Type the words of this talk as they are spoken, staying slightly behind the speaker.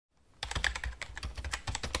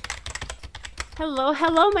Hello,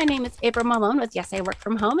 hello. My name is April Malone with Yes, I Work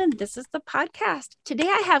From Home, and this is the podcast. Today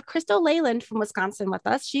I have Crystal Leyland from Wisconsin with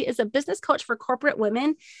us. She is a business coach for corporate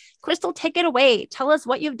women. Crystal, take it away. Tell us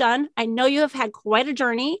what you've done. I know you have had quite a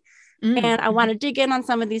journey, and I want to dig in on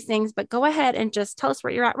some of these things, but go ahead and just tell us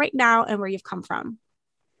where you're at right now and where you've come from.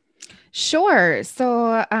 Sure.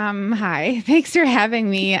 So, hi, thanks for having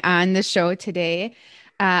me on the show today.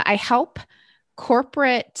 I help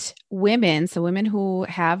corporate women, so women who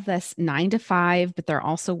have this 9 to 5, but they're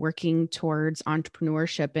also working towards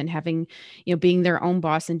entrepreneurship and having, being their own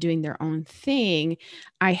boss and doing their own thing.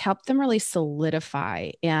 I help them really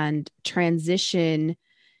solidify and transition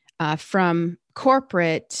from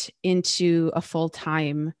corporate into a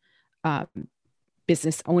full-time uh,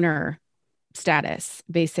 business owner status,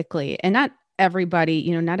 basically. And not everybody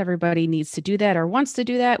needs to do that or wants to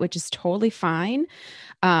do that, which is totally fine.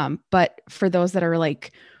 But for those that are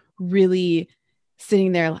like really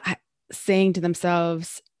sitting there saying to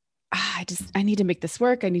themselves, I need to make this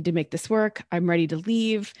work. I need to make this work. I'm ready to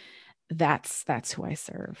leave. That's who I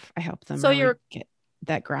serve. I help them So really you're get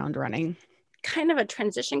that ground running. kind of a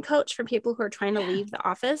transition coach for people who are trying to leave the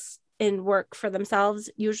office and work for themselves,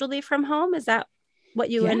 usually from home. Is that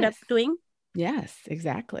what you end up Yes. doing? Yes,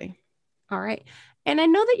 exactly. All right. And I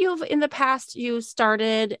know that you've in the past you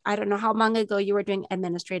started, I don't know how long ago you were doing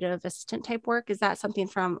administrative assistant type work. Is that something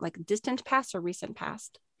from like distant past or recent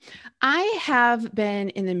past? I have been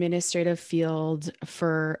in the administrative field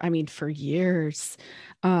for years.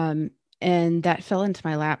 And that fell into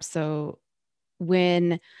my lap. So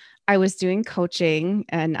when I was doing coaching,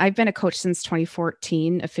 and I've been a coach since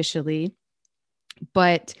 2014 officially,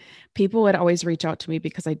 but people would always reach out to me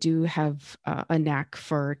because I do have a knack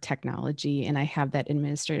for technology and I have that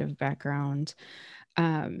administrative background.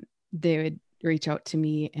 They would reach out to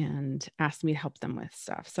me and ask me to help them with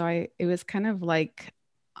stuff. So it was kind of like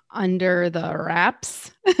under the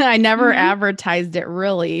wraps. I never Mm-hmm. advertised it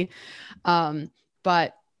really.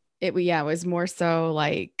 But it was more so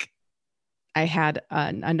like I had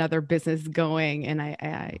another business going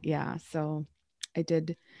and so I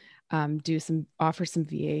did offer some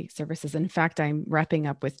VA services. In fact, I'm wrapping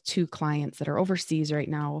up with 2 clients that are overseas right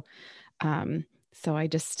now. So I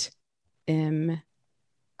just am,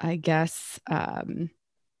 I guess,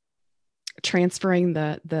 transferring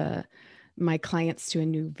my clients to a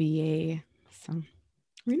new VA. So,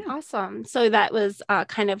 you know. Awesome. So that was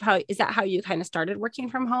kind of how, is that how you kind of started working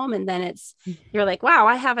from home? And then you're like, wow,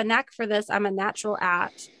 I have a knack for this. I'm a natural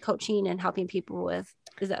at coaching and helping people with,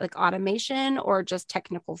 is that like automation or just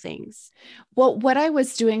technical things? Well, what I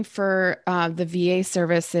was doing for the VA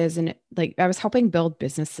services, and like I was helping build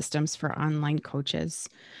business systems for online coaches.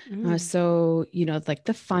 Mm. So, like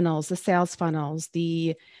the funnels, the sales funnels,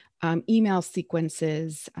 the email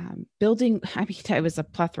sequences, building, it was a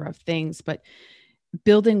plethora of things, but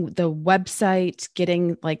building the website,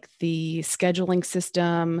 getting like the scheduling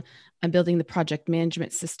system, and building the project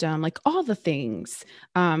management system, like all the things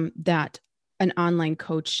that an online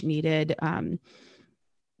coach needed.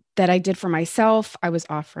 That I did for myself, I was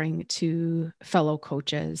offering to fellow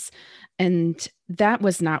coaches. And that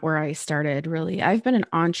was not where I started, really. I've been an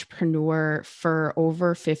entrepreneur for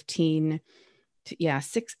over 15,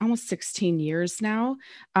 almost 16 years now.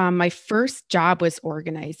 My first job was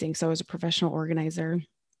organizing. So I was a professional organizer.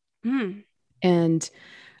 Mm. And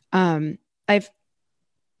I've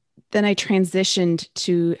then I transitioned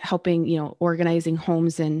to helping, organizing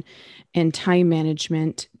homes and time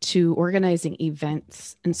management to organizing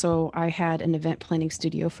events. And so I had an event planning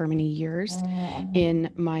studio for many years in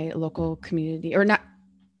my local community, or not.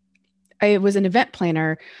 I was an event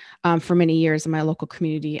planner for many years in my local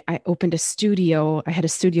community. I opened a studio. I had a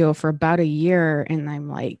studio for about a year, and I'm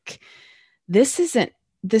like, this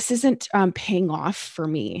isn't paying off for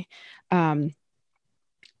me. Um,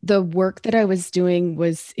 the work that I was doing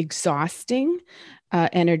was exhausting,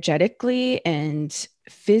 energetically and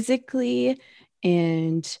physically.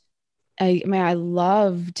 And I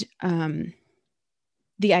loved the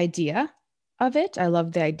idea of it. I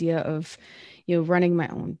loved the idea of, running my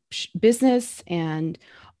own business and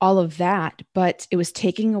all of that, but it was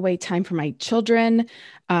taking away time from my children.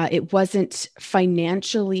 It wasn't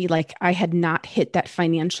financially, like I had not hit that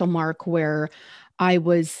financial mark where I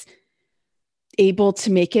was able to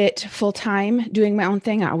make it full time doing my own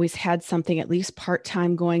thing. I always had something at least part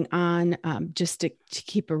time going on, just to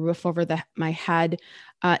keep a roof over my head.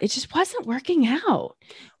 It just wasn't working out.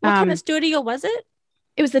 What kind of Um, studio was it?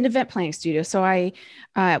 it was an event planning studio. So I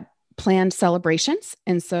planned celebrations.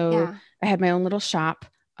 And so Yeah. I had my own little shop.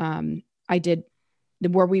 I did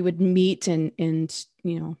where we would meet and,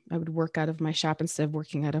 I would work out of my shop instead of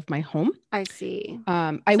working out of my home. I see.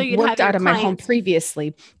 I So you'd worked have out your of my home clients.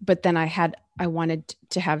 previously, but then I wanted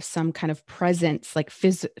to have some kind of presence, like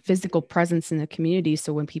physical presence in the community.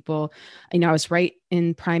 So when people, I was right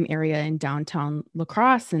in prime area in downtown La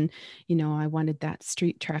Crosse, and, I wanted that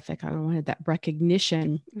street traffic. I wanted that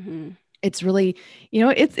recognition. Mhm. It's really,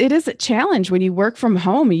 it is a challenge when you work from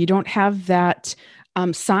home and you don't have that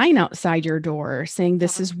sign outside your door saying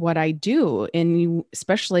this Yeah. is what I do. And you,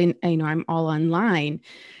 especially, I'm all online.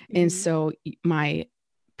 And Mhm. so my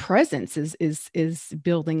presence is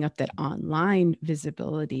building up that online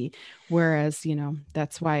visibility. Whereas,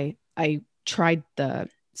 that's why I tried the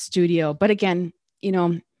studio. But again,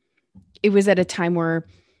 it was at a time where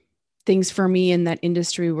things for me in that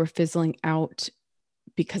industry were fizzling out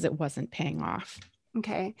because it wasn't paying off.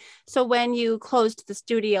 Okay. So when you closed the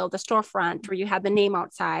studio, the storefront where you had the name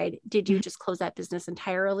outside, did you just close that business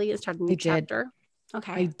entirely and start a new I did. chapter?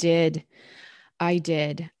 Okay. I did. I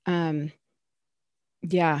did.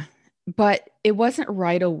 Yeah. But it wasn't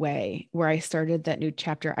right away where I started that new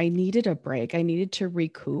chapter. I needed a break. I needed to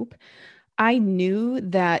recoup. I knew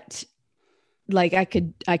that like I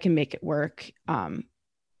can make it work.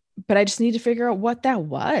 But I just need to figure out what that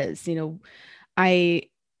was. I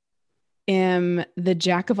am the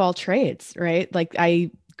jack of all trades, right? Like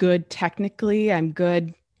good technically, I'm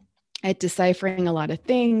good at deciphering a lot of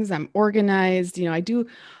things. I'm organized, I do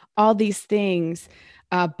all these things.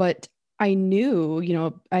 But I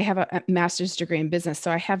knew, I have a master's degree in business.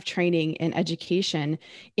 So I have training and education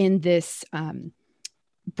in this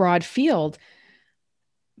broad field.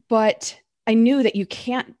 But I knew that you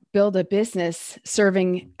can't build a business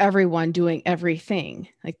serving everyone, doing everything.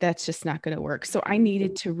 Like that's just not going to work. So I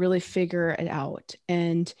needed to really figure it out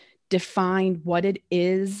and define what it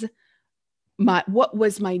is, what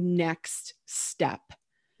was my next step.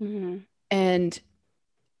 Mm-hmm. And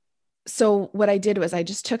so what I did was I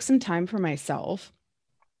just took some time for myself.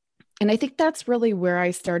 And I think that's really where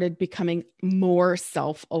I started becoming more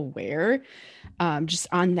self-aware, just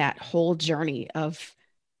on that whole journey of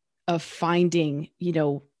finding,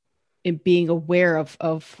 and being aware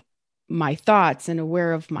of my thoughts and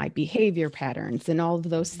aware of my behavior patterns and all of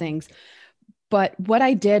those things. But what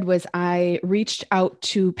I did was I reached out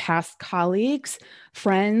to past colleagues,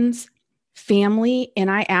 friends, family, and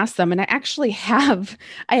I asked them, and I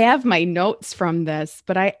have my notes from this,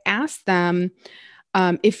 but I asked them,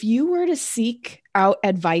 if you were to seek out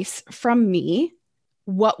advice from me,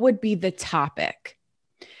 what would be the topic?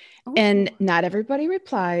 Ooh. And not everybody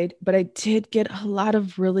replied, but I did get a lot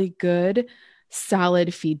of really good,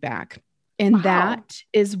 solid feedback. And Wow. that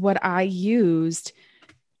is what I used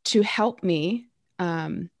to help me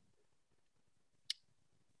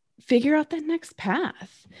figure out that next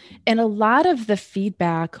path. And a lot of the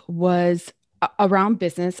feedback was around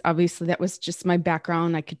business. Obviously, that was just my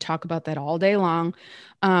background. I could talk about that all day long.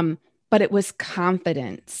 But it was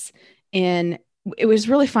confidence. And it was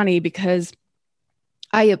really funny because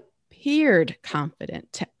I appeared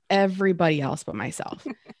confident to everybody else but myself.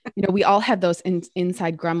 We all have those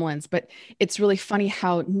inside gremlins, but it's really funny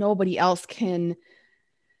how nobody else can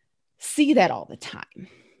see that all the time.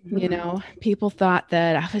 People thought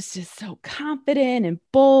that I was just so confident and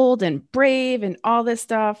bold and brave and all this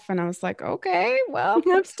stuff. And I was like, okay, well,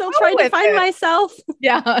 I'm still trying to find myself.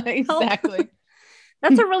 Yeah, exactly.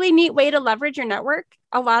 That's a really neat way to leverage your network.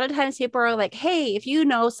 A lot of times people are like, hey, if you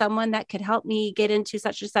know someone that could help me get into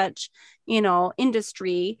such and such,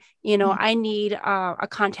 industry, I need a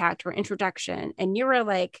contact or introduction. And you were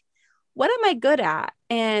like, what am I good at?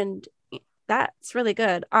 And that's really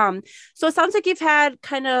good. So it sounds like you've had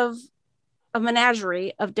kind of a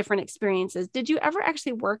menagerie of different experiences. Did you ever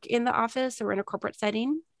actually work in the office or in a corporate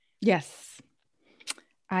setting? Yes.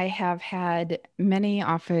 I have had many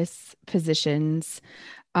office positions.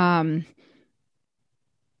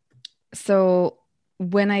 So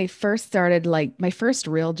when I first started, like my first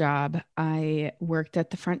real job, I worked at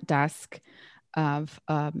the front desk of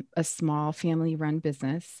a small family run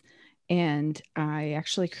business. And I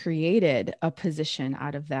actually created a position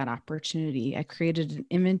out of that opportunity. I created an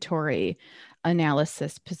inventory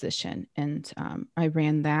analysis position, and I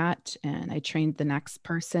ran that, and I trained the next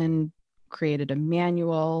person, created a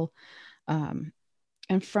manual. And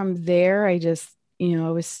from there, I just,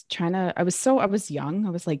 I was young. I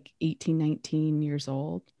was like 18, 19 years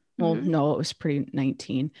old. Well, no, it was pretty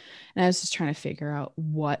 19. And I was just trying to figure out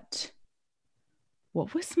what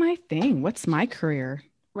was my thing? What's my career?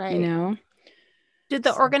 Right. Did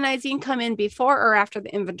the organizing come in before or after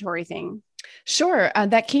the inventory thing? Sure.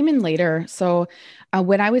 That came in later. So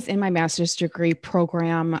when I was in my master's degree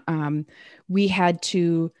program, we had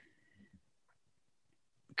to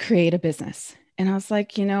create a business. And I was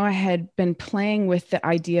like, I had been playing with the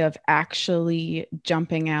idea of actually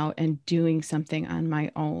jumping out and doing something on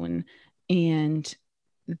my own. And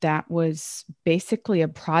that was basically a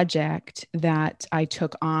project that I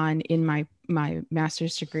took on in my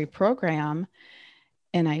master's degree program.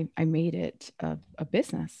 And I made it a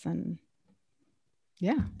business. And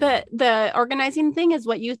yeah. The organizing thing is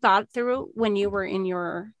what you thought through when you were in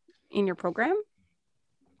your program?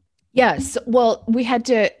 Yes. Well, we had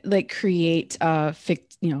to like create a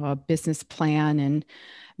business plan and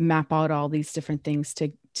map out all these different things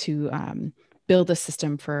to build a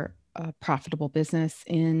system for a profitable business.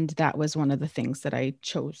 And that was one of the things that I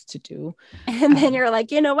chose to do. And then you're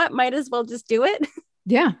like, you know what? Might as well just do it.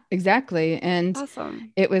 Yeah, exactly. And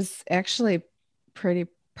Awesome. it was actually pretty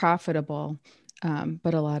profitable,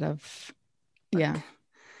 but a lot of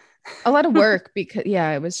work because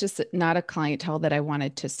it was just not a clientele that I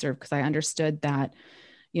wanted to serve, because I understood that,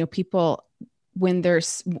 people, when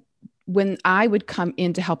I would come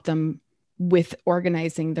in to help them with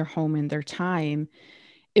organizing their home and their time,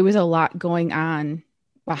 it was a lot going on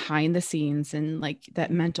behind the scenes and like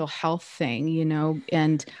that mental health thing,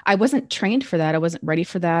 and I wasn't trained for that. I wasn't ready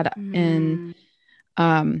for that. And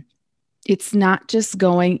it's not just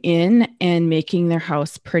going in and making their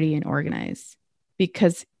house pretty and organized,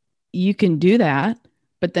 because you can do that,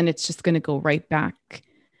 but then it's just going to go right back.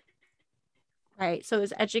 Right. So it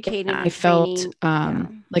was educating. I felt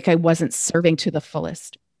like I wasn't serving to the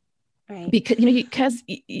fullest. Right. Because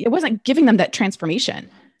it wasn't giving them that transformation.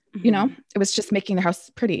 It was just making their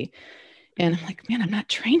house pretty. And I'm like, man, I'm not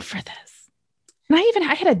trained for this. And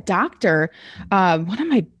I had a doctor. One of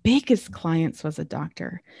my biggest clients was a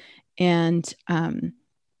doctor, and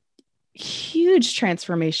huge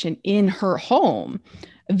transformation in her home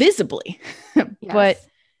visibly. Yes. But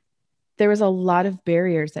there was a lot of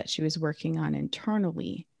barriers that she was working on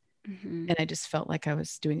internally. And I just felt like I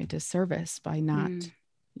was doing a disservice by not,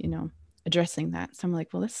 addressing that. So I'm like,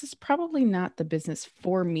 well, this is probably not the business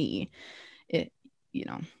for me.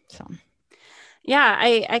 So. Yeah,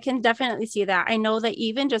 I can definitely see that. I know that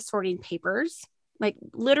even just sorting papers, like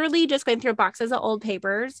literally just going through boxes of old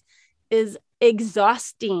papers, is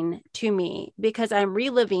exhausting to me, because I'm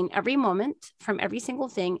reliving every moment from every single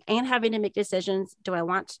thing and having to make decisions. Do I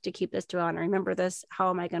want to keep this? Do I want to remember this?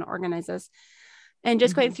 How am I going to organize this? And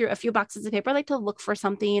just going through a few boxes of paper, I like to look for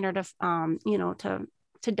something, or to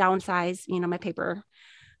downsize, my paper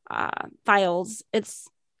files.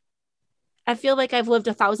 I feel like I've lived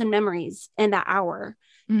 1,000 memories in that hour,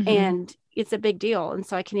 and it's a big deal. And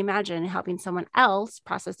so I can imagine helping someone else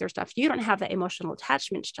process their stuff. You don't have that emotional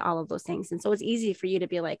attachment to all of those things. And so it's easy for you to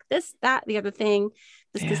be like, this, that, the other thing,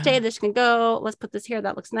 this can stay, this can go. Let's put this here.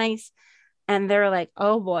 That looks nice. And they're like,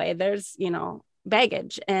 oh boy, there's,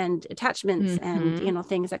 baggage and attachments and,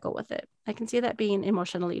 things that go with it. I can see that being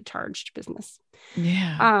emotionally charged business.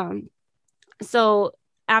 Yeah. So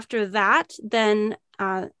after that, then,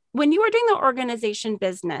 when you were doing the organization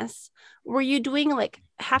business, were you doing like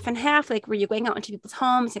half and half? Like, were you going out into people's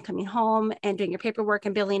homes and coming home and doing your paperwork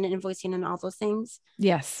and billing and invoicing and all those things?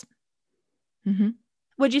 Yes.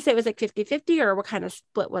 Would you say it was like 50-50, or what kind of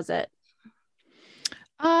split was it?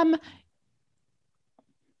 Well,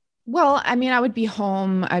 I mean, I would be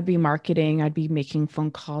home, I'd be marketing, I'd be making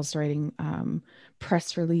phone calls, writing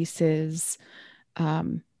press releases.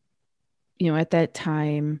 At that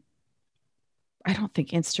time, I don't think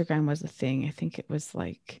Instagram was a thing. I think it was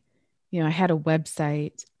like, I had a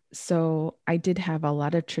website. So I did have a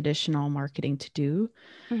lot of traditional marketing to do,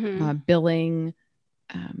 billing,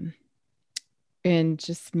 and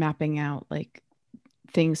just mapping out like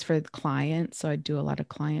things for the client. So I do a lot of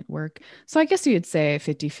client work. So I guess you'd say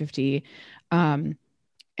 50-50. And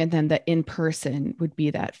then the in-person would be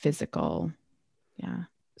that physical,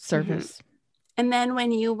 service. And then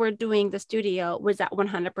when you were doing the studio, was that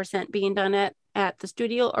 100% being done at the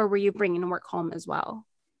studio, or were you bringing work home as well?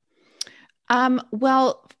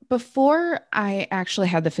 Well, before I actually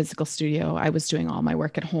had the physical studio, I was doing all my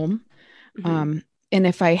work at home. And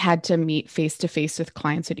if I had to meet face-to-face with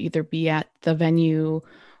clients, it'd either be at the venue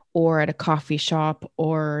or at a coffee shop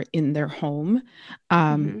or in their home.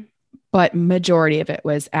 But majority of it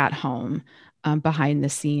was at home, behind the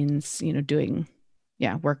scenes, doing,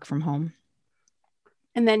 work from home.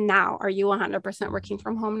 And then now, are you 100% working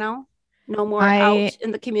from home now? No more out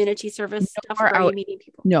in the community service stuff, or are you meeting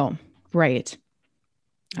people? No, right.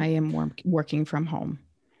 I am working from home.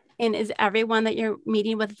 And is everyone that you're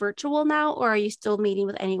meeting with virtual now, or are you still meeting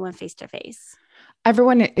with anyone face to face?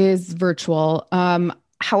 Everyone is virtual.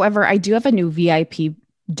 However, I do have a new VIP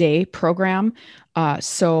day program.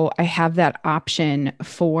 So I have that option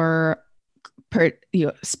for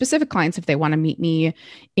specific clients if they want to meet me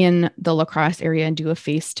in the La Crosse area and do a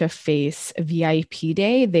face-to-face VIP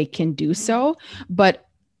day, they can do so. But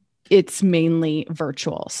it's mainly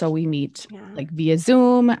virtual. So we meet like via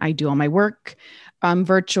Zoom. I do all my work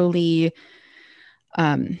virtually.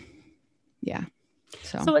 Yeah.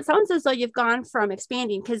 So it sounds as though you've gone from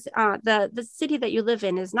expanding because the city that you live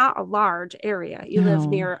in is not a large area. You live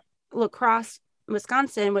near La Crosse,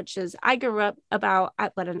 Wisconsin, which is, I grew up about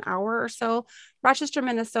an hour or so. Rochester,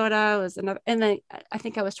 Minnesota was another, and then I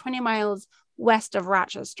think I was 20 miles west of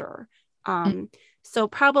Rochester. So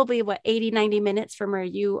probably 80, 90 minutes from where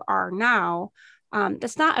you are now.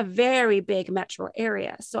 That's not a very big metro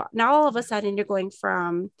area. So now all of a sudden you're going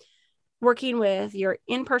from working with your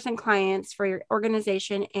in-person clients for your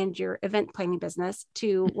organization and your event planning business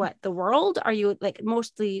to the world? Are you like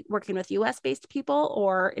mostly working with US based people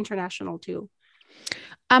or international too?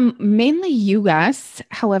 Mainly US.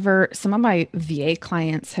 However, some of my VA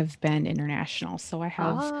clients have been international. So I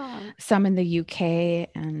have some in the UK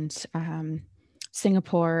and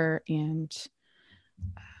Singapore and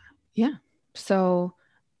So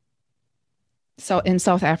in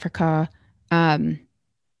South Africa,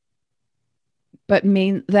 but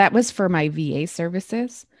that was for my VA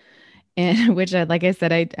services, and which like I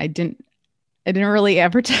said, I didn't really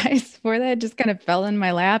advertise for that. It just kind of fell in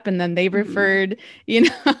my lap, and then they referred,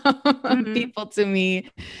 people to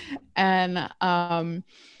me. And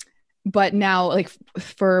but now, like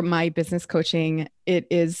for my business coaching, it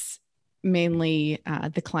is mainly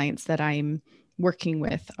the clients that I'm working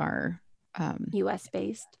with are US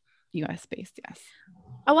based. US based, yes.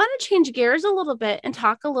 I want to change gears a little bit and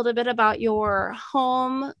talk a little bit about your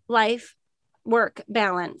home life work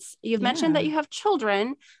balance. You've mentioned that you have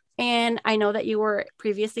children, and I know that you were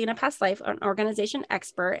previously in a past life an organization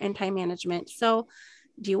expert in time management. So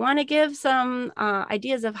do you want to give some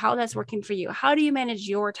ideas of how that's working for you? How do you manage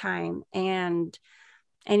your time, and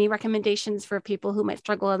any recommendations for people who might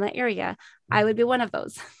struggle in that area? I would be one of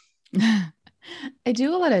those. I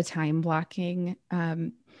do a lot of time blocking.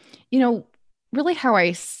 Really how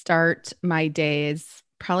I start my day is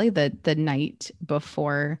probably the night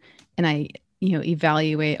before, and I,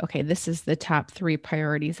 evaluate, okay, this is the top 3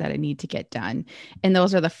 priorities that I need to get done. And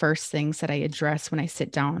those are the first things that I address when I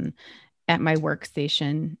sit down at my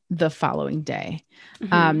workstation the following day.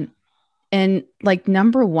 And like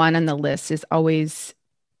number 1 on the list is always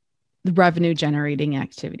the revenue generating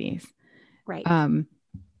activities. Right. And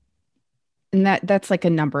that's like a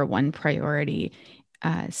number 1 priority.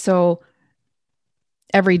 So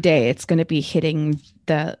every day it's going to be hitting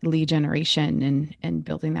the lead generation and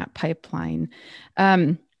building that pipeline.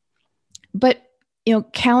 But,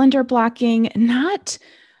 calendar blocking, not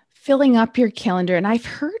filling up your calendar. And I've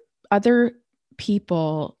heard other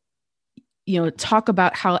people, talk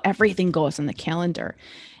about how everything goes on the calendar.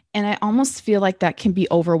 And I almost feel like that can be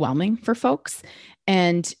overwhelming for folks,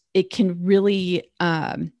 and it can really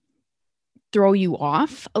throw you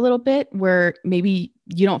off a little bit, where maybe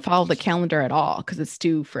you don't follow the calendar at all because it's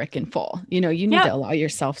too freaking full. You need to allow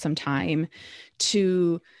yourself some time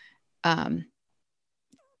to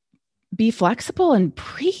be flexible and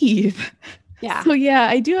breathe. Yeah. So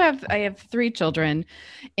I have 3 children,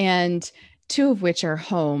 and 2 of which are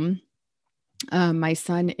home. My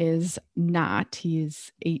son is not,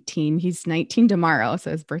 he's 18, he's 19 tomorrow.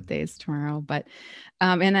 So his birthday is tomorrow, but,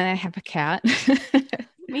 and then I have a cat.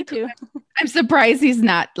 Me too. I'm surprised he's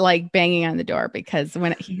not like banging on the door, because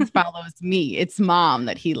when he follows me, it's mom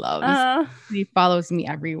that he loves. He follows me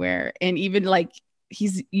everywhere. And even like,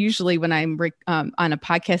 he's usually, when I'm on a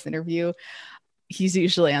podcast interview, he's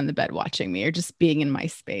usually on the bed watching me or just being in my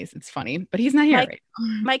space. It's funny, but he's not here right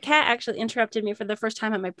now. My cat actually interrupted me for the first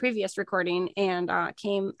time at my previous recording, and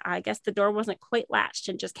came, I guess the door wasn't quite latched,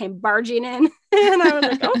 and just came barging in. And I was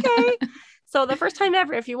like, okay. So the first time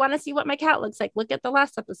ever, if you want to see what my cat looks like, look at the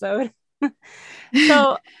last episode.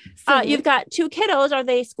 So you've got 2 kiddos. Are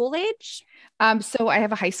they school age? So I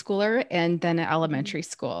have a high schooler and then an elementary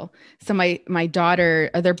school. So my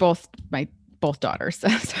daughter, they're both daughters.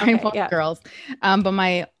 Sorry, both girls. But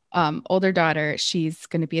my older daughter, she's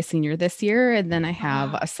going to be a senior this year. And then I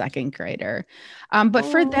have a second grader. But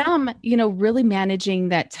for them, really managing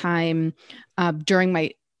that time during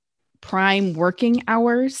my prime working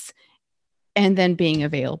hours, and then being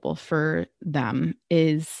available for them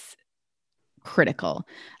is critical.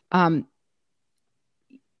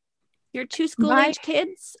 Your 2 school age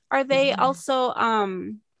kids, are they also,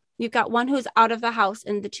 you've got one who's out of the house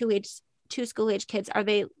and the 2 two school age kids, are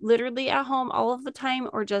they literally at home all of the time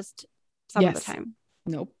or just some of the time?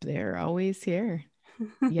 Nope. They're always here.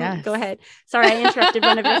 Yes. Go ahead. Sorry, I interrupted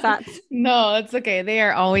one of your thoughts. No, it's okay. They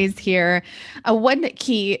are always here. One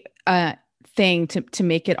key thing to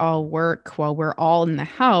make it all work while we're all in the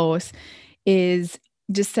house is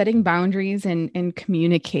just setting boundaries and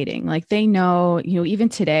communicating. Like they know, even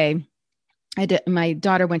today, my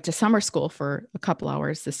daughter went to summer school for a couple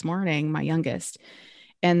hours this morning, my youngest.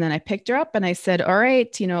 And then I picked her up and I said, all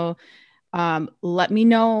right, let me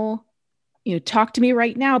know, talk to me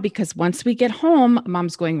right now, because once we get home,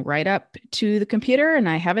 mom's going right up to the computer and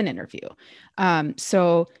I have an interview. And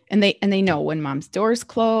they know when mom's door's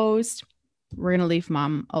closed, we're going to leave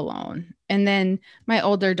mom alone. And then my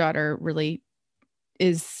older daughter really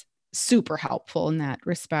is super helpful in that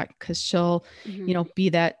respect, because she'll, be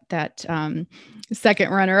that second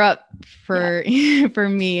runner up for, for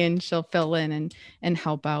me, and she'll fill in and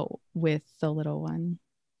help out with the little one.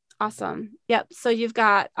 Awesome. Yep. So you've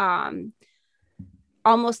got,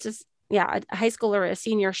 almost a high schooler, a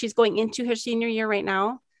senior. She's going into her senior year right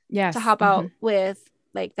now. Yes. To help out with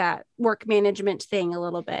like that work management thing a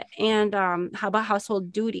little bit. And how about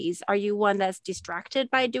household duties? Are you one that's distracted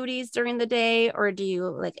by duties during the day, or do you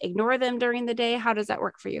like ignore them during the day? How does that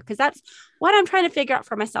work for you? Because that's what I'm trying to figure out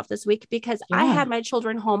for myself this week, because I had my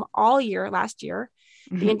children home all year last year,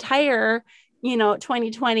 the entire,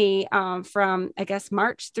 2020, from I guess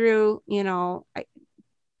March through,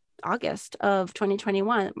 August of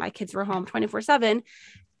 2021. My kids were home 24/7.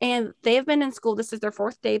 And they've been in school. This is their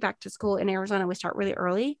 4th day back to school in Arizona. We start really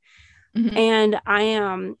early. And I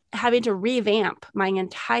am having to revamp my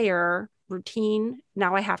entire routine.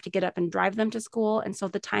 Now I have to get up and drive them to school. And so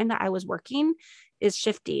the time that I was working is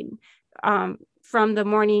shifting from the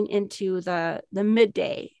morning into the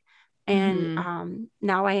midday. And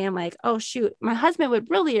now I am like, oh, shoot, my husband would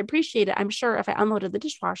really appreciate it, I'm sure, if I unloaded the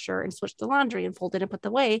dishwasher and switched the laundry and folded and put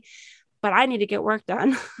away. But I need to get work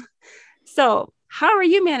done. So how are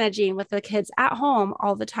you managing with the kids at home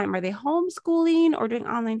all the time? Are they homeschooling or doing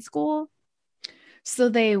online school? So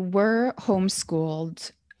they were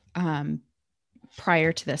homeschooled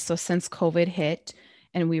prior to this. So since COVID hit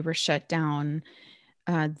and we were shut down,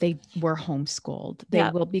 they were homeschooled. They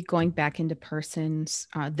will be going back into person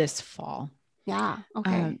this fall. Yeah.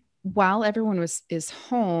 Okay. While everyone is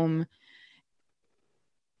home,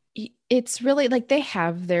 it's really like they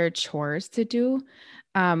have their chores to do.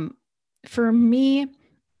 For me,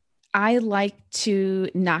 I like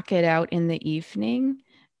to knock it out in the evening,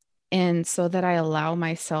 and so that I allow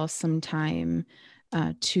myself some time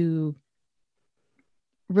to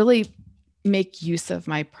really make use of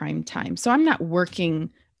my prime time. So I'm not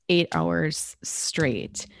working 8 hours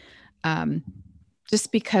straight,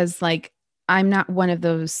 just because like I'm not one of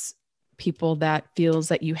those people that feels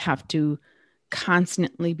that you have to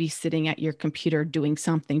constantly be sitting at your computer doing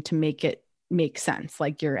something to make it make sense.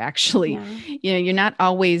 Like you're actually, you're not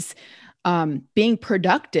always being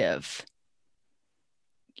productive.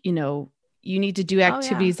 You need to do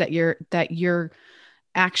activities that you're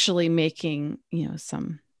actually making,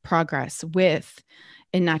 some progress with,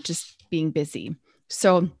 and not just being busy.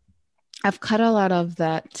 So I've cut a lot of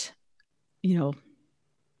that,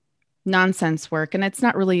 nonsense work. And it's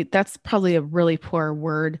not really, that's probably a really poor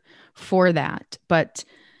word for that, but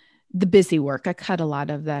the busy work, I cut a lot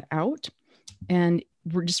of that out. And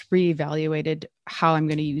we're just reevaluated how I'm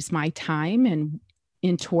going to use my time and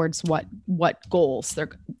in towards what goals they're,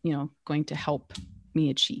 going to help me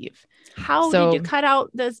achieve. How did you cut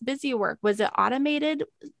out this busy work? Was it automated,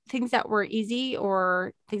 things that were easy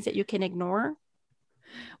or things that you can ignore?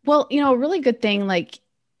 Well, a really good thing like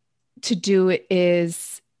to do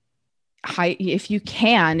is if you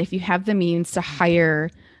have the means to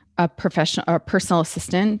hire a personal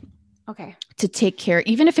assistant. Okay. To take care,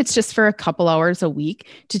 even if it's just for a couple hours a week,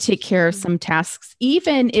 to take care of some tasks,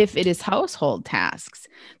 even if it is household tasks.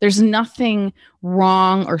 There's nothing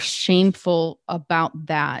wrong or shameful about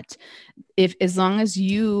that. As long as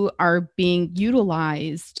you are being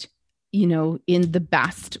utilized, in the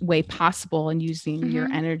best way possible and using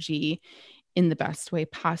your energy in the best way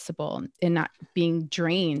possible and not being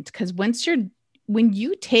drained. Because when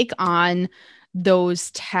you take on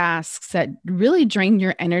those tasks that really drain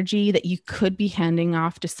your energy that you could be handing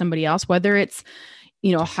off to somebody else, whether it's,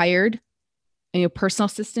 hired, personal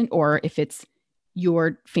assistant, or if it's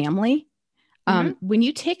your family, when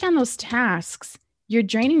you take on those tasks, you're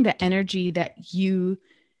draining the energy that you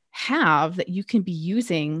have that you can be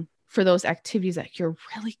using for those activities that you're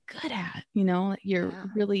really good at, that you're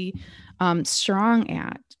really strong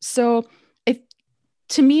at. So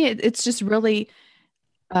to me, it's just really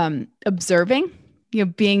observing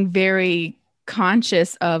being very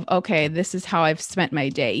conscious of, okay, this is how I've spent my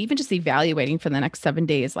day, even just evaluating for the next 7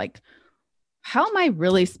 days, like, how am I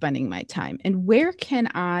really spending my time and where can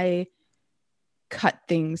I cut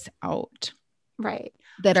things out Right.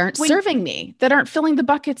 that aren't serving me, that aren't filling the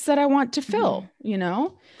buckets that I want to fill,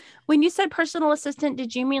 When you said personal assistant,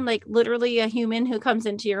 did you mean like literally a human who comes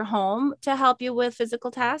into your home to help you with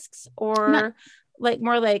physical tasks, or Not, like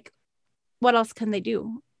more like what else can they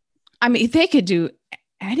do? I mean, they could do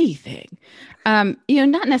anything.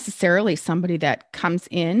 Not necessarily somebody that comes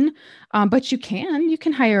in, but you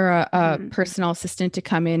can hire a personal assistant to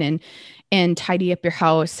come in and tidy up your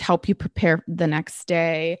house, help you prepare the next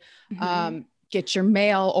day, get your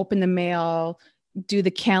mail, open the mail, do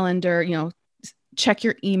the calendar, check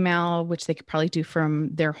your email, which they could probably do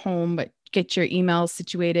from their home, but get your email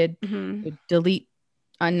situated, delete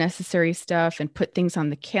unnecessary stuff and put things on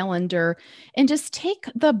the calendar and just take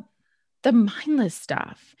the mindless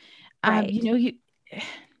stuff. Right.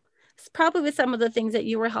 It's probably with some of the things that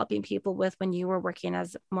you were helping people with when you were working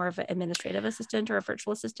as more of an administrative assistant or a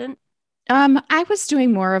virtual assistant. I was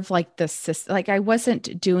doing more of like I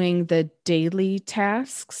wasn't doing the daily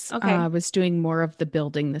tasks. Okay. I was doing more of the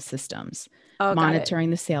building the systems,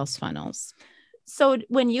 monitoring the sales funnels. So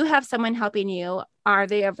when you have someone helping you, are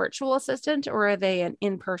they a virtual assistant or are they an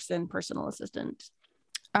in-person personal assistant?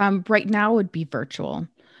 Right now would be virtual.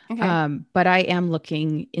 Okay. But I am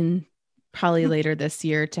looking in probably later this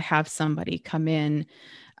year to have somebody come in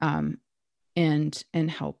and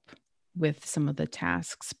help with some of the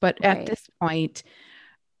tasks. But at this point,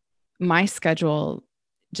 my schedule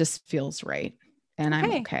just feels right. And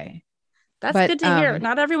I'm okay. That's good to hear.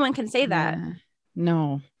 Not everyone can say that.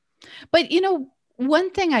 No. But,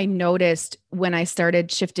 one thing I noticed when I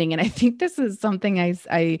started shifting, and I think this is something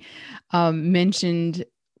I mentioned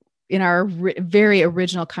in our very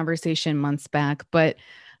original conversation months back, but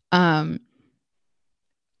when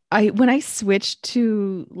I switched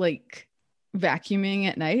to like vacuuming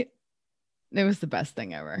at night, it was the best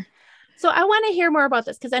thing ever. So I want to hear more about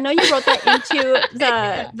this because I know you wrote that into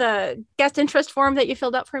the guest interest form that you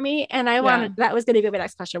filled out for me, and that was going to be my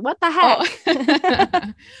next question. What the heck?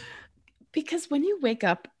 Oh. Because when you wake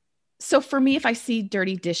up, so for me, if I see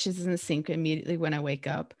dirty dishes in the sink immediately when I wake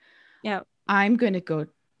up, I'm going to go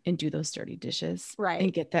and do those dirty dishes, right,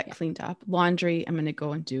 and get that cleaned up. Laundry, I'm going to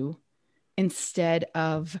go and do instead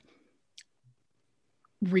of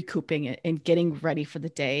recouping it and getting ready for the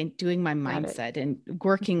day and doing my mindset and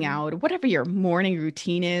working out, whatever your morning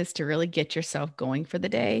routine is to really get yourself going for the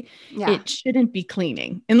day. It shouldn't be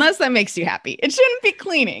cleaning unless that makes you happy. It shouldn't be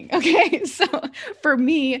cleaning. Okay. So for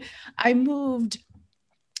me, I moved,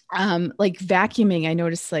 like vacuuming. I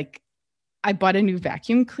noticed like I bought a new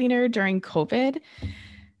vacuum cleaner during COVID.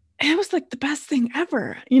 And it was like the best thing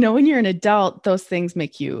ever. When you're an adult, those things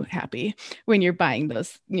make you happy when you're buying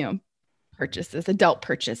those, adult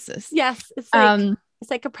purchases. Yes. It's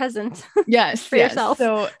like a present. Yes. For yourself.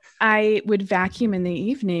 So I would vacuum in the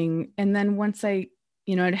evening. And then once I'd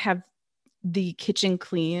have the kitchen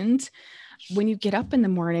cleaned, when you get up in the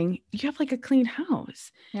morning, you have like a clean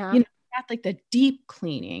house. Yeah. Not like the deep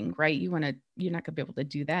cleaning, right? You're not going to be able to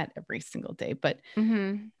do that every single day, but,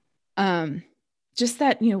 just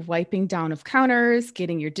that, wiping down of counters,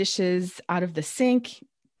 getting your dishes out of the sink,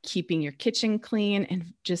 keeping your kitchen clean,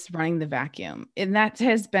 and just running the vacuum. And that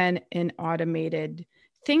has been an automated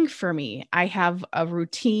thing for me. I have a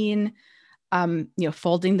routine,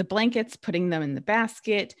 folding the blankets, putting them in the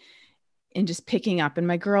basket, and just picking up. And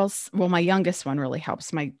my youngest one really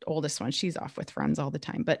helps. My oldest one, she's off with friends all the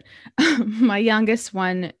time. But my youngest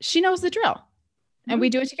one, she knows the drill, and we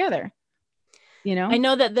do it together. I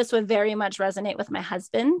know that this would very much resonate with my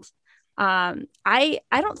husband. I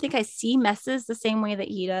don't think I see messes the same way that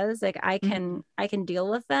he does. Like I can deal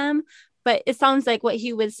with them, but it sounds like what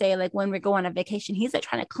he would say, like when we go on a vacation, he's like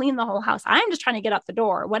trying to clean the whole house. I'm just trying to get out the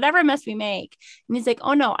door, whatever mess we make. And he's like,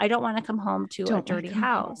 oh no, I don't want to come home to a dirty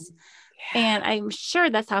house. Yeah. And I'm sure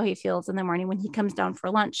that's how he feels in the morning when he comes down for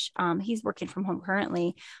lunch. He's working from home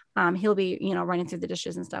currently. He'll be, running through the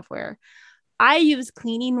dishes and stuff, where I use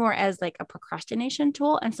cleaning more as like a procrastination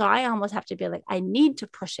tool. And so I almost have to be like, I need to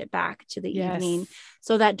push it back to the evening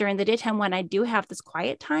so that during the daytime, when I do have this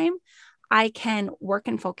quiet time, I can work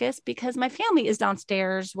and focus, because my family is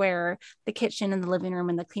downstairs where the kitchen and the living room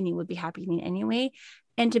and the cleaning would be happening anyway.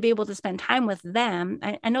 And to be able to spend time with them,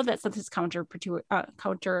 I know that something's counter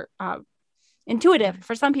intuitive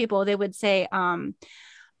for some people. They would say,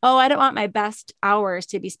 oh, I don't want my best hours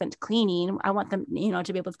to be spent cleaning. I want them,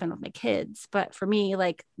 to be able to spend with my kids. But for me,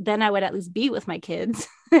 like, then I would at least be with my kids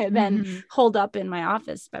than hold up in my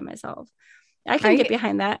office by myself. I can get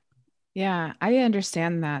behind that. Yeah, I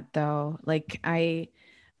understand that though. Like I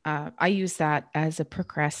use that as a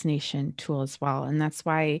procrastination tool as well. And that's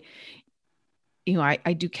why,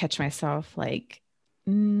 I do catch myself like,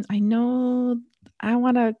 I know I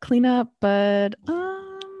want to clean up, but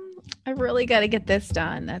I really got to get this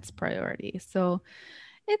done. That's priority. So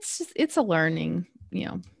it's a learning,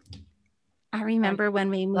 I remember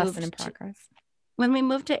lesson in progress. when we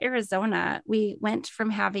moved to Arizona, we went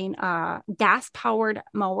from having a gas powered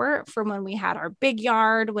mower from when we had our big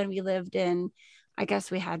yard, when we lived in, I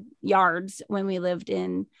guess we had yards when we lived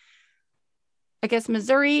in, I guess,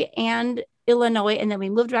 Missouri and Illinois. And then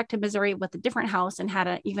we moved back to Missouri with a different house and had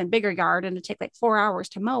an even bigger yard, and it took like 4 hours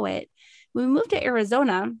to mow it. When we moved to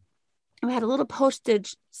Arizona, we had a little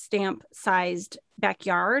postage stamp sized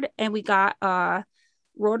backyard, and we got a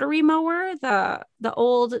rotary mower, the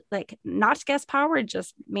old, like, not gas powered,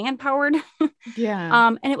 just man powered.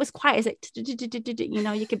 Yeah. And it was quiet. It's like,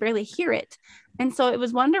 you could barely hear it. And so it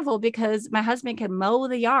was wonderful because my husband could mow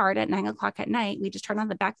the yard at 9 o'clock at night. We just turned on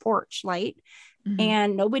the back porch light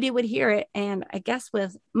and nobody would hear it. And I guess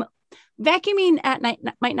with vacuuming at night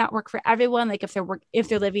might not work for everyone. Like if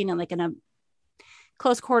they're living in like in a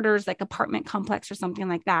close quarters, like apartment complex or something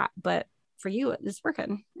like that. But for you, it's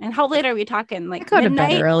working. And how late are we talking? Like I go midnight?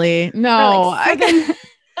 to bed early. No, like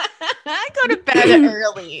I go to bed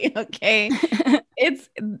early. Okay. It's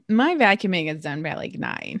my vacuuming is done by like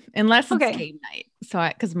 9, unless it's game night. So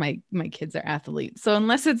because my kids are athletes. So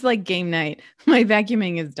unless it's like game night, my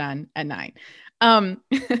vacuuming is done at 9.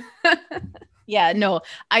 Yeah, no,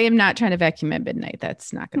 I am not trying to vacuum at midnight.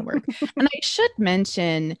 That's not going to work. And I should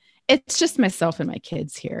mention, it's just myself and my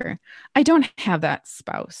kids here. I don't have that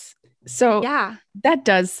spouse. So yeah, that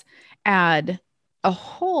does add a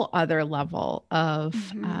whole other level of,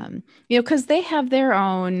 because they have their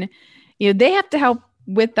own, they have to help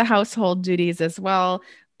with the household duties as well,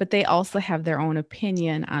 but they also have their own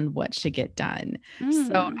opinion on what should get done.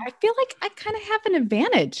 So I feel like I kind of have an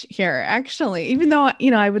advantage here, actually, even though,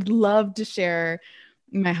 I would love to share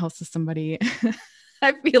my house with somebody.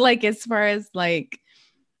 I feel like as far as like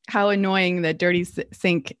how annoying the dirty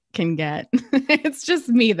sink can get, it's just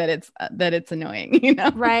me that it's annoying,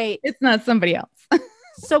 right? It's not somebody else.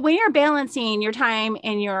 So when you're balancing your time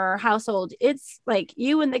in your household, it's like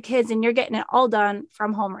you and the kids, and you're getting it all done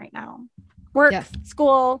from home right now. Work,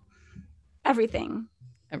 school, everything.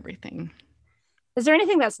 Is there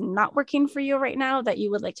anything that's not working for you right now that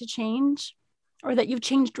you would like to change, or that you've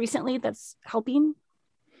changed recently that's helping?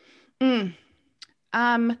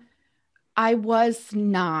 I was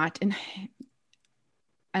not, and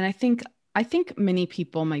I think many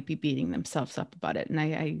people might be beating themselves up about it, and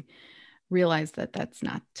I realize that that's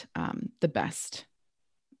not the best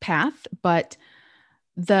path, but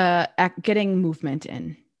getting movement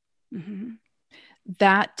in.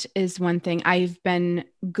 That is one thing I've been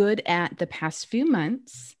good at the past few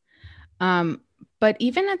months. But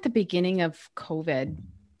even at the beginning of COVID,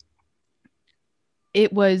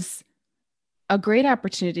 it was a great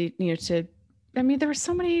opportunity, there were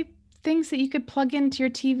so many things that you could plug into your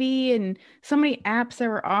TV and so many apps that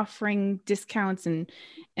were offering discounts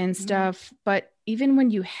and stuff. But even when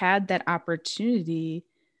you had that opportunity,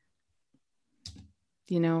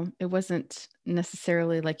 it wasn't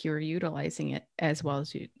necessarily like you were utilizing it as well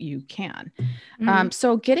as you can.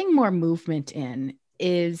 So getting more movement in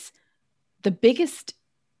is the biggest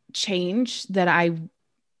change that I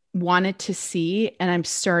wanted to see, and I'm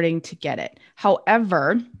starting to get it.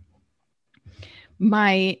 However,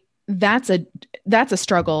 that's a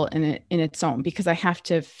struggle in its own, because I have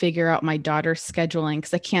to figure out my daughter's scheduling,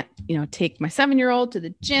 because I can't, take my 7-year-old to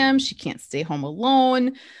the gym. She can't stay home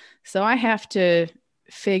alone. So I have to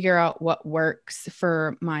figure out what works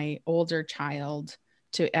for my older child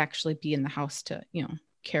to actually be in the house to,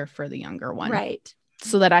 care for the younger one. Right.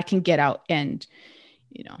 So that I can get out and,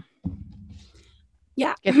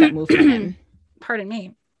 get that movement in. Pardon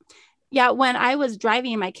me. Yeah. When I was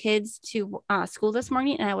driving my kids to school this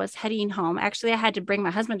morning and I was heading home, actually, I had to bring my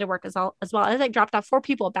husband to work as well. I like dropped off 4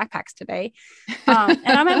 people with backpacks today.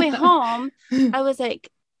 And on my way home, I was like,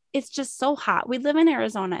 it's just so hot. We live in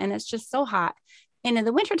Arizona and it's just so hot. And in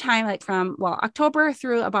the wintertime, like from October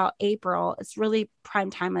through about April, it's really prime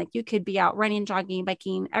time. Like you could be out running, jogging,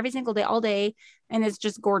 biking every single day, all day. And it's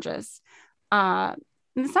just gorgeous.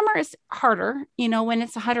 In the summer is harder, when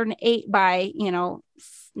it's 108 by,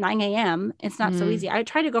 9 a.m. It's not so easy. I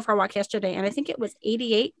tried to go for a walk yesterday and I think it was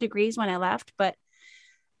 88 degrees when I left, but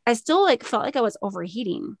I still felt like I was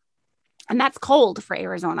overheating, and that's cold for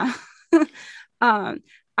Arizona.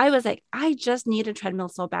 I I was like, I just need a treadmill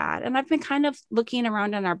so bad. And I've been kind of looking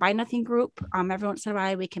around in our Buy Nothing group. Every once in a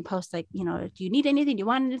while we can post like, you know, do you need anything? Do you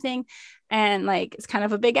want anything? And like, it's kind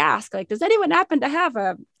of a big ask. Like, does anyone happen to have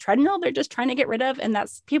a treadmill they're just trying to get rid of? And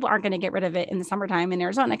that's, people aren't going to get rid of it in the summertime in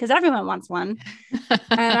Arizona because everyone wants one.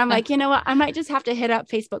 And I'm like, you know what? I might just have to hit up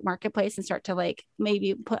Facebook Marketplace and start to like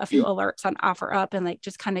maybe put a few alerts on OfferUp and like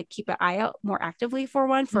just kind of keep an eye out more actively for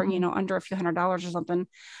one for, you know, under a few $100s or something.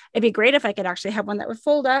 It'd be great if I could actually have one that would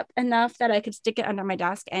fold up enough that I could stick it under my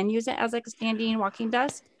desk and use it as like a standing walking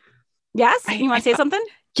desk. Yes. You want to say something?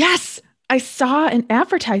 Yes. I saw an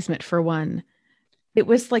advertisement for one. It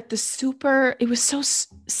was like it was so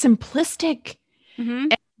simplistic.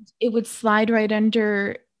 And it would slide right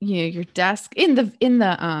under, you know, your desk in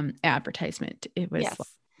the advertisement. It was like,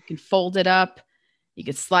 you can fold it up. You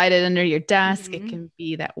could slide it under your desk. It can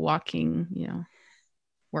be that walking, you know,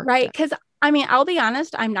 work. Right. Cause I mean, I'll be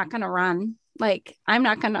honest, I'm not going to run. Like I'm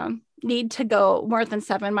not going to need to go more than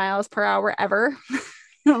 7 miles per hour ever.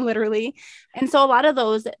 Literally. And so a lot of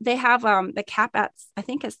those, they have the cap at, I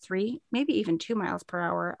think it's 3, maybe even 2 miles per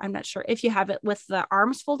hour. I'm not sure if you have it with the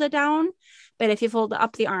arms folded down, but if you fold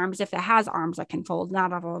up the arms, if it has arms that can fold,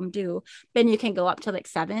 not all of them do, then you can go up to like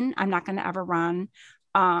 7. I'm not going to ever run.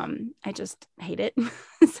 I just hate it.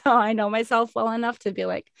 So I know myself well enough to be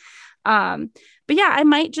like, but yeah, I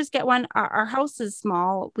might just get one. Our house is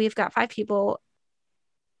small. We've got 5 people.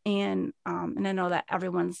 And I know that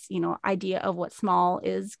everyone's, you know, idea of what small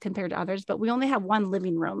is compared to others, but we only have 1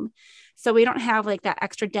 living room. So we don't have like that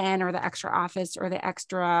extra den or the extra office or the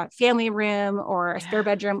extra family room or a spare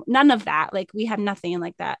bedroom. None of that. Like we have nothing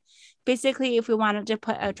like that. Basically, if we wanted to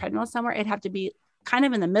put a treadmill somewhere, it'd have to be kind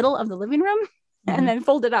of in the middle of the living room and then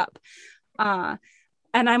fold it up. And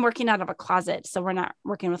I'm working out of a closet, so we're not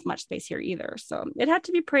working with much space here either. So it had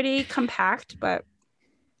to be pretty compact, but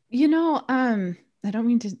you know, I don't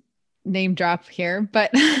mean to name drop here,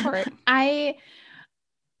 but I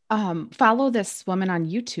follow this woman on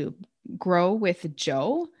YouTube, Grow with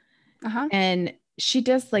Jo, and she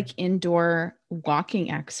does like indoor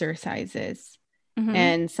walking exercises,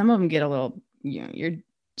 and some of them get a little, you know, you're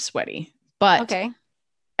sweaty, but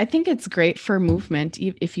I think it's great for movement.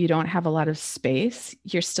 If you don't have a lot of space,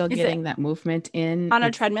 you're still getting that movement in on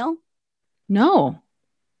a treadmill. No,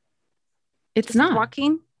 it's just not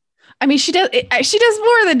walking. I mean, she does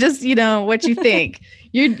more than just, you know, what you think.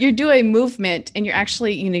 You're doing movement and you're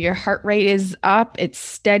actually, you know, your heart rate is up. It's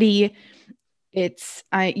steady.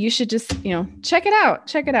 You should just, you know, check it out.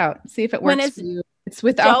 See if it works for you. It's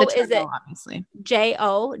without the treadmill, obviously.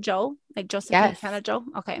 Jo, like Josephine, kind of Jo.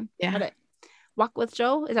 Okay. Yeah. Got it. Walk with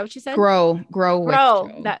Jo. Is that what you said? Grow with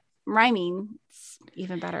Jo. That rhyming is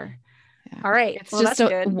even better. Yeah. All right. It's just so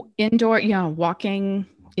good. Indoor, you know, walking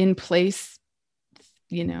in place,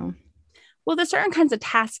 you know. Well, there's certain kinds of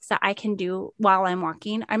tasks that I can do while I'm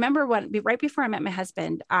walking. I remember right before I met my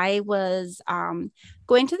husband, I was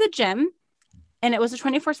going to the gym, and it was a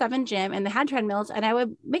 24/7 gym, and they had treadmills, and I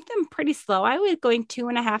would make them pretty slow. I was going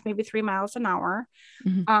 2.5, maybe 3 miles an hour.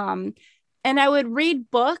 And I would read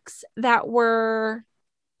books that were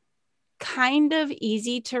kind of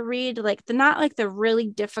easy to read, like not like the really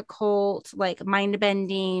difficult, like mind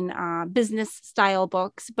bending business style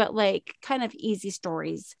books, but like kind of easy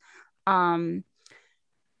stories. Kind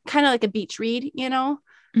of like a beach read, you know.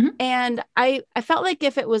 And I felt like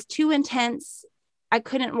if it was too intense, I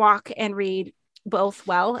couldn't walk and read both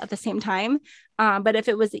well at the same time. But if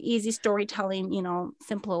it was the easy storytelling, you know,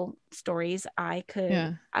 simple stories, I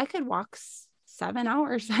could walk 7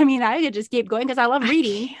 hours. I mean, I could just keep going because I love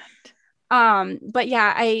reading. But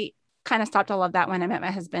yeah, I kind of stopped all of that when I met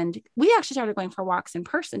my husband. We actually started going for walks in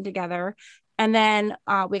person together. And then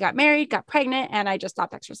we got married, got pregnant, and I just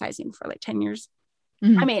stopped exercising for like 10 years.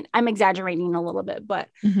 I mean, I'm exaggerating a little bit, but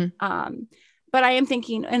I am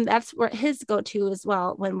thinking, and that's where his go-to as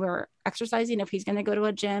well when we're exercising, if he's going to go to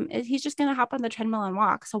a gym, is he's just going to hop on the treadmill and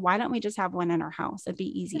walk. So why don't we just have one in our house? It'd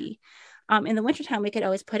be easy. In the wintertime, we could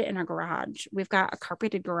always put it in our garage. We've got a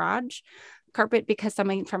carpeted carpet because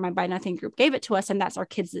someone from my Buy Nothing group gave it to us. And that's our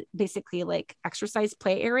kids' basically like exercise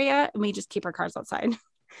play area. And we just keep our cars outside.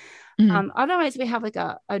 Otherwise, we have like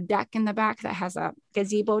a deck in the back that has a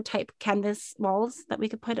gazebo type canvas walls that we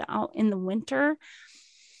could put out in the winter.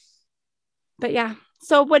 But yeah.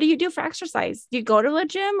 So what do you do for exercise? Do you go to a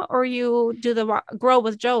gym or you do the Grow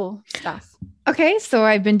with Jo stuff? Okay. So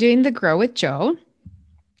I've been doing the Grow with Jo.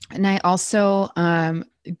 And I also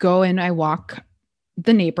go and I walk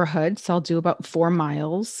the neighborhood. So I'll do about 4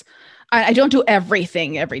 miles. I don't do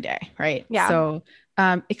everything every day. Right. Yeah. So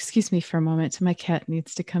excuse me for a moment. My cat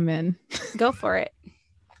needs to come in. Go for it.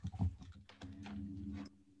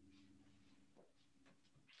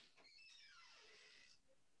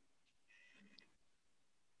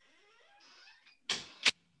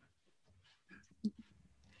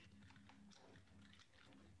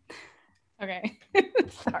 Okay.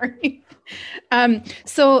 Sorry.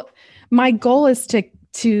 So my goal is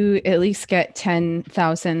to at least get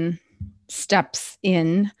 10,000 steps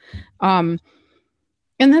in. And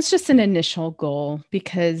that's just an initial goal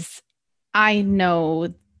because I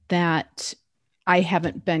know that I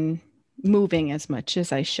haven't been moving as much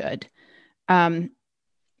as I should. Um,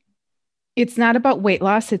 it's not about weight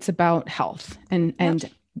loss, it's about health and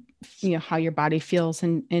how your body feels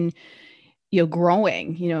and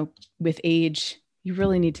growing, with age, you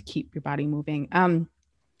really need to keep your body moving.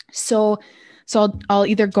 So I'll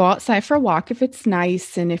either go outside for a walk if it's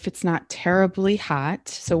nice and if it's not terribly hot.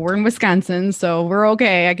 So we're in Wisconsin, so we're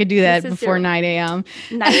okay. I could do that before 9 a.m.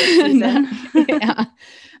 Night season. Yeah.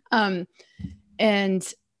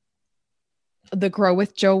 And the Grow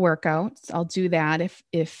with Joe workouts, I'll do that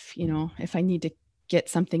if I need to get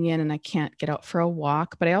something in and I can't get out for a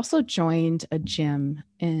walk. But I also joined a gym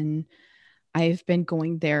and I've been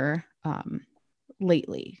going there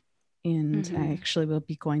lately, and I actually will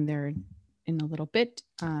be going there in a little bit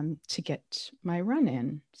to get my run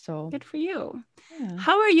in. So good for you. Yeah.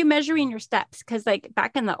 How are you measuring your steps? Because like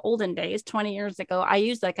back in the olden days, 20 years ago, I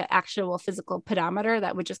used like an actual physical pedometer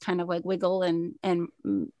that would just kind of like wiggle and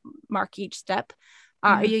mark each step.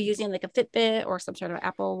 Are you using like a Fitbit or some sort of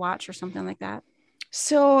Apple Watch or something like that?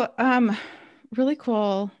 So really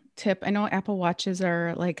cool tip. I know Apple Watches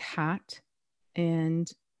are like hot, and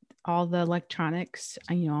all the electronics,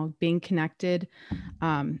 being connected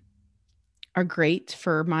are great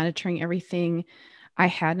for monitoring everything. I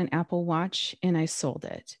had an Apple Watch and I sold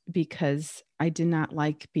it because I did not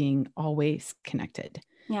like being always connected.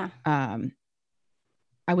 Yeah.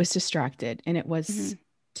 I was distracted and it was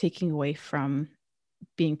taking away from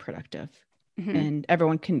being productive. And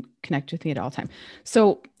everyone can connect with me at all time.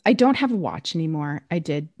 So I don't have a watch anymore. I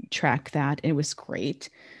did track that. And it was great.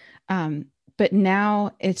 But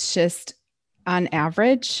now it's just on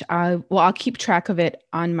average, I'll keep track of it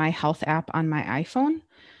on my health app on my iPhone.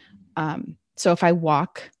 So if I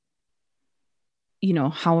walk,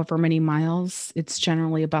 however many miles, it's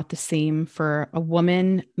generally about the same for a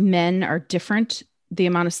woman. Men are different, the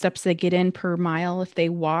amount of steps they get in per mile if they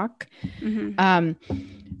walk.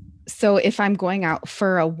 So if I'm going out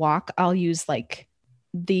for a walk, I'll use like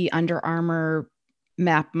the Under Armour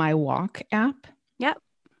Map My Walk app. Yep.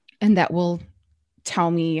 And that will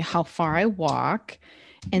tell me how far I walk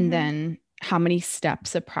and then how many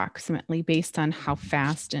steps approximately based on how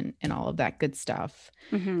fast and all of that good stuff.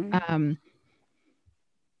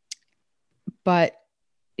 But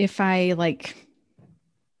if I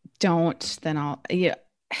don't, then I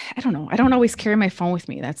don't know. I don't always carry my phone with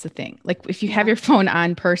me. That's the thing. Like if you have your phone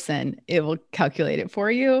on person, it will calculate it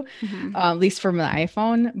for you, at least for my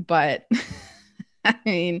iPhone. But I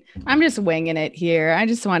mean, I'm just winging it here. I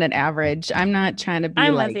just want an average. I'm not trying to be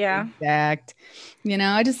exact.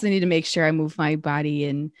 I just need to make sure I move my body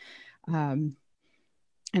and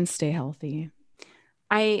stay healthy.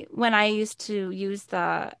 When I used to use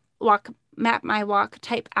the Map My Walk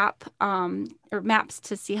type app or maps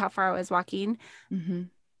to see how far I was walking,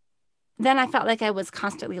 then I felt like I was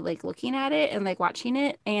constantly like looking at it and like watching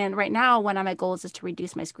it. And right now, one of my goals is to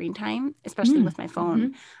reduce my screen time, especially with my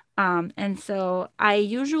phone. And so I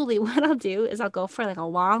usually, what I'll do is I'll go for like a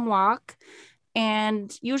long walk,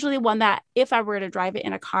 and usually one that if I were to drive it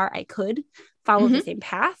in a car, I could follow the same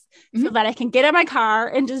path so that I can get in my car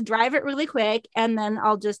and just drive it really quick. And then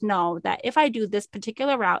I'll just know that if I do this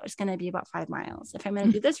particular route, it's going to be about 5 miles. If I'm going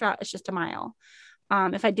to do this route, it's just a mile.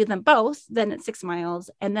 If I do them both, then it's 6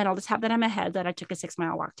 miles. And then I'll just have that in my head that I took a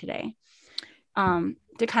 6-mile walk today,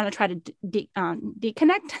 to kind of try to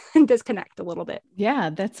deconnect and disconnect a little bit.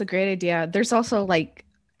 Yeah, that's a great idea. There's also like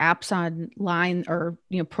apps online or,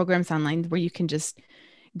 programs online where you can just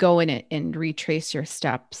go in it and retrace your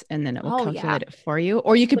steps and then it will calculate it for you.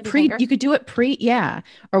 Or you could do it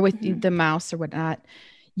or with the mouse or whatnot.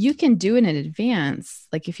 You can do it in advance.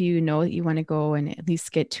 Like if you know that you want to go and at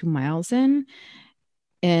least get 2 miles in,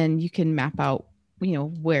 and you can map out,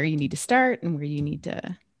 where you need to start and where you need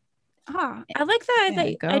to. I like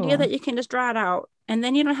the idea that you can just draw it out and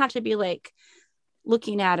then you don't have to be like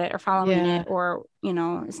looking at it or following it, or,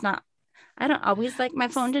 it's not, I don't always like my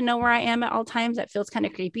phone to know where I am at all times. That feels kind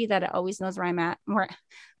of creepy that it always knows where I'm at.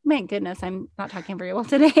 My goodness, I'm not talking very well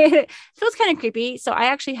today. It feels kind of creepy. So I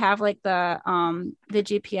actually have like the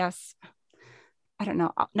GPS, I don't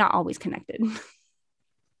know, not always connected.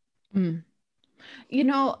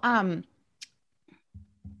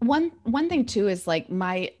 One thing too is like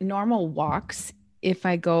my normal walks. If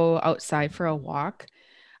I go outside for a walk,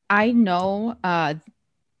 I know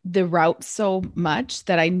the route so much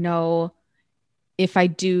that I know if I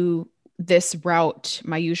do this route,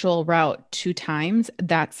 my usual route 2 times,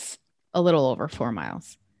 that's a little over 4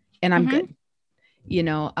 miles and I'm good,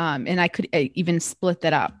 and I could even split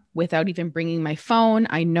that up without even bringing my phone.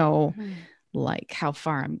 I know like how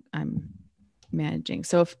far I'm managing.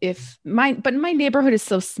 So but my neighborhood is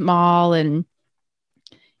so small and,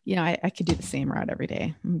 I could do the same route every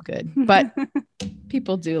day. I'm good. But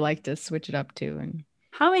people do like to switch it up too. And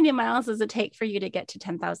how many miles does it take for you to get to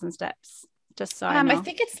 10,000 steps? Just so I know. I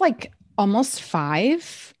think it's like almost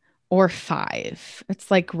 5 or 5.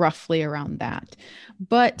 It's like roughly around that.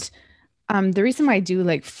 But the reason why I do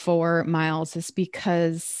like 4 miles is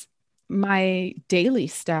because my daily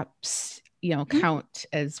steps, count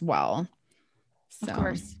as well. So, of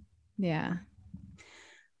course. Yeah.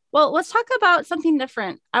 Well, let's talk about something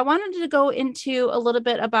different. I wanted to go into a little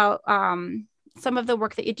bit about some of the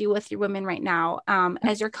work that you do with your women right now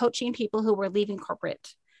as you're coaching people who were leaving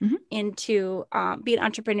corporate into being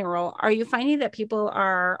entrepreneurial. Are you finding that people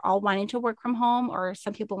are all wanting to work from home, or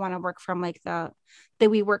some people want to work from like the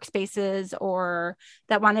WeWork spaces, or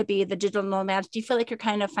that want to be the digital nomads? Do you feel like you're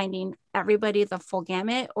kind of finding everybody the full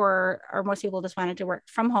gamut, or are most people just wanted to work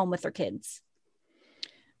from home with their kids?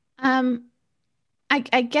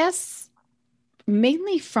 I guess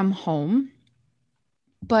mainly from home,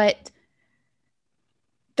 but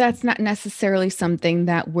that's not necessarily something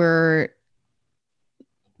that we're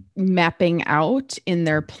mapping out in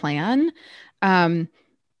their plan. But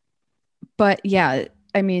yeah,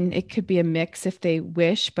 I mean, it could be a mix if they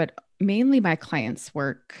wish, but mainly my clients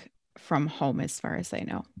work from home as far as I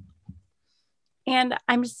know. And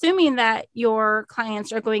I'm assuming that your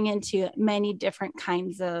clients are going into many different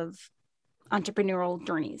kinds of entrepreneurial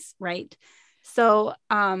journeys, right? So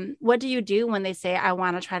what do you do when they say, I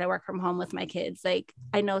want to try to work from home with my kids? Like,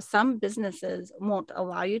 I know some businesses won't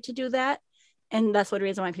allow you to do that. And that's one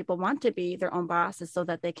reason why people want to be their own boss, is so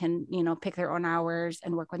that they can, pick their own hours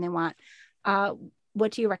and work when they want.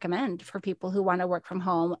 What do you recommend for people who want to work from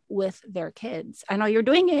home with their kids? I know you're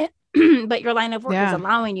doing it, but your line of work is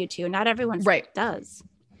allowing you to. Not everyone does.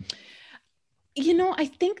 I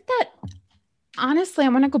think that honestly, I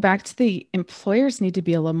want to go back to the employers need to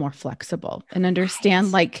be a little more flexible and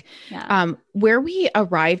understand where we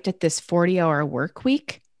arrived at this 40-hour work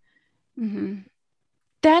week.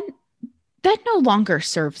 That no longer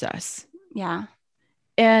serves us. Yeah.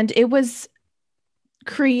 And it was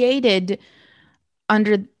created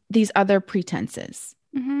under these other pretenses.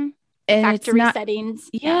 And factory settings.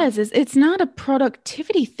 Yes. It's not a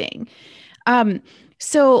productivity thing.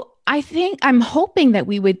 So I'm hoping that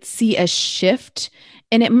we would see a shift,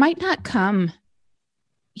 and it might not come,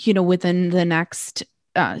 within the next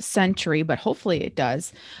century, but hopefully it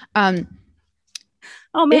does. Oh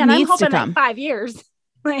man, I'm hoping like 5 years.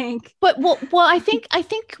 But I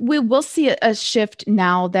think we will see a shift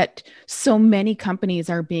now that so many companies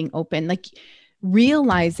are being open, like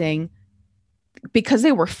realizing, because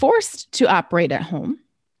they were forced to operate at home,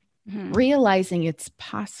 realizing it's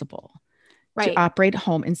possible to operate at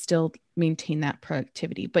home and still maintain that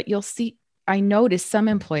productivity. But you'll see, I noticed some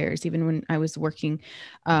employers, even when I was working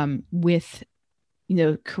with,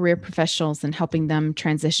 career professionals and helping them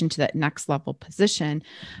transition to that next level position,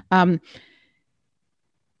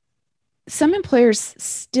 some employers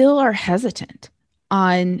still are hesitant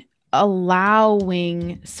on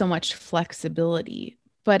allowing so much flexibility,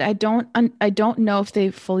 but I don't know if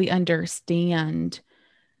they fully understand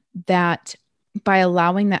that by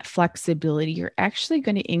allowing that flexibility, you're actually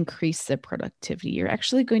going to increase the productivity. You're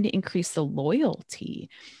actually going to increase the loyalty,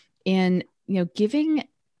 and, giving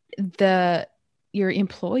your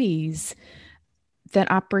employees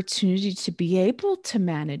that opportunity to be able to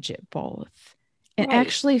manage it both and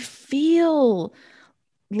actually feel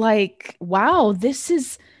like, wow, this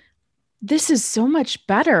is so much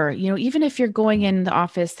better. Even if you're going in the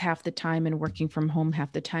office half the time and working from home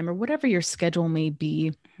half the time, or whatever your schedule may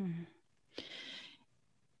be,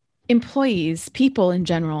 employees, people in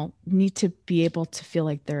general, need to be able to feel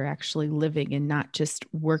like they're actually living and not just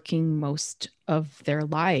working most of their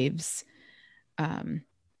lives.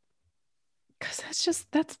 Because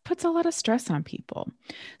that puts a lot of stress on people.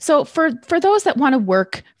 So for those that want to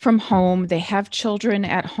work from home, they have children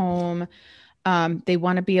at home, they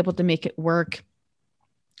want to be able to make it work.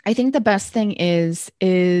 I think the best thing is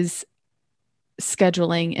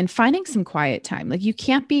scheduling and finding some quiet time. Like, you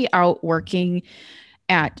can't be out working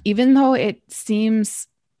even though it seems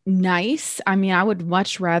nice. I mean, I would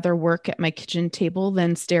much rather work at my kitchen table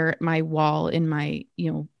than stare at my wall in my,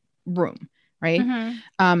 room. Right.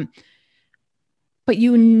 But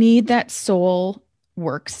you need that sole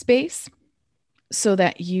workspace so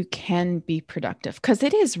that you can be productive, because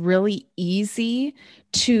it is really easy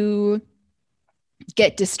to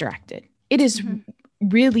get distracted. It is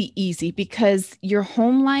really easy because your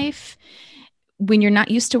home life, when you're not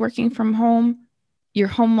used to working from home, your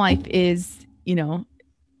home life is,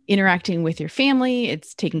 interacting with your family,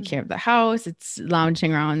 it's taking care of the house, it's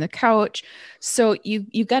lounging around on the couch. So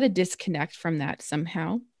you got to disconnect from that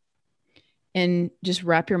somehow and just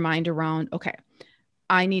wrap your mind around, okay,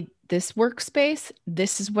 I need this workspace.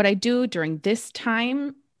 This is what I do during this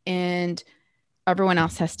time. And everyone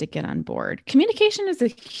else has to get on board. Communication is a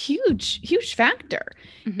huge, huge factor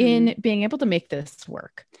in being able to make this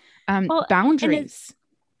work. Boundaries.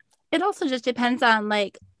 It also just depends on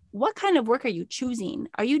like, what kind of work are you choosing?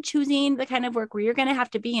 Are you choosing the kind of work where you're going to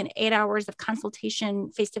have to be in 8 hours of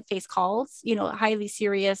consultation, face-to-face calls, highly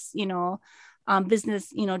serious,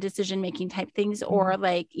 business, decision-making type things, or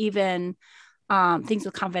like even things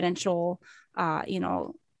with confidential,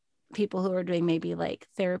 people who are doing maybe like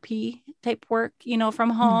therapy type work, from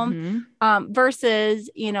home, versus,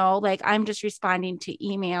 like I'm just responding to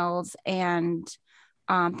emails and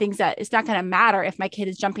things that it's not going to matter if my kid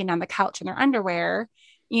is jumping on the couch in their underwear,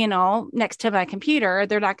 next to my computer,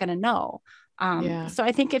 they're not going to know. So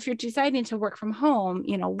I think if you're deciding to work from home,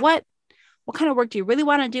 what kind of work do you really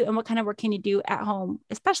want to do? And what kind of work can you do at home,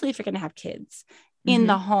 especially if you're going to have kids in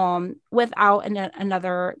the home without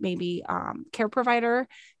another maybe care provider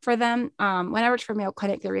for them. When I worked for Mayo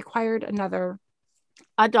Clinic, they required another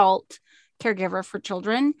adult caregiver for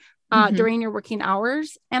children during your working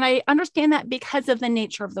hours. And I understand that because of the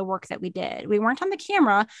nature of the work that we did. We weren't on the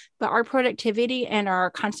camera, but our productivity and our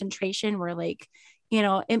concentration were like,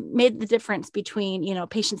 it made the difference between,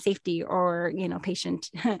 patient safety or, patient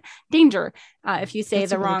danger. If you say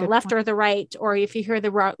That's the wrong left point. Or the right, or if you hear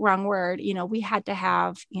the wrong word, we had to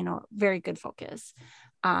have, very good focus.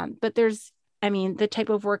 But the type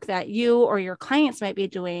of work that you or your clients might be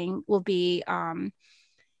doing will be,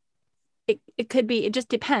 it could be, it just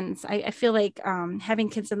depends. I feel like having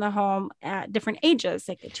kids in the home at different ages,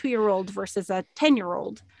 like a 2-year-old versus a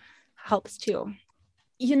 10-year-old helps too.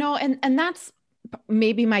 And that's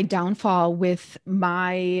maybe my downfall with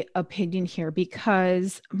my opinion here,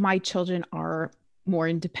 because my children are more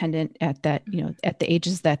independent at that, at the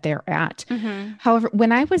ages that they're at. However,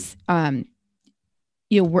 when I was,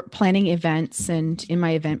 planning events and in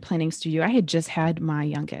my event planning studio, I had just had my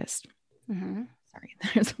youngest. Sorry,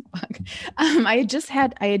 there's a bug. I had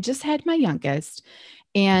just had my youngest,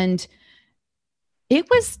 and it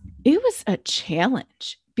was a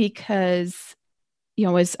challenge because,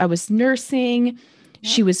 as I was nursing,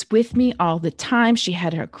 she was with me all the time. She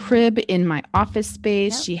had her crib in my office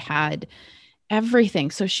space. She had everything.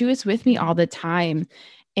 So she was with me all the time.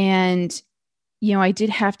 And, I did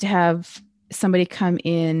have to have somebody come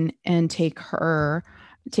in and take care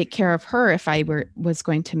of her if I was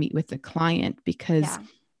going to meet with the client, because,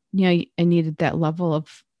 I needed that level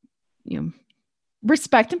of,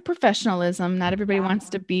 respect and professionalism. Not everybody wants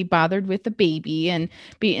to be bothered with a baby and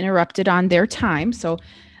be interrupted on their time. So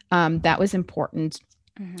that was important.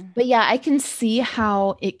 But yeah, I can see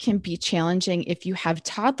how it can be challenging if you have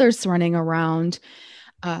toddlers running around,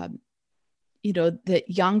 the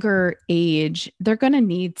younger age. They're going to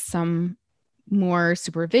need some more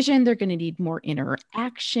supervision. They're going to need more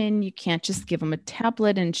interaction. You can't just give them a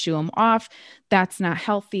tablet and shoo them off. That's not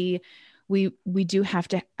healthy. We do have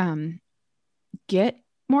to get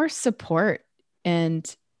more support,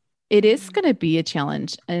 and it is going to be a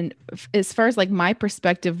challenge. And as far as like my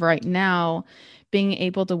perspective right now, being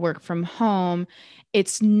able to work from home,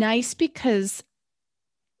 it's nice because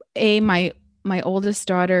my oldest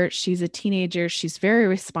daughter, she's a teenager. She's very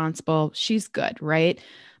responsible. She's good, right?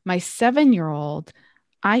 My 7-year-old,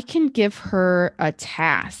 I can give her a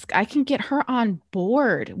task. I can get her on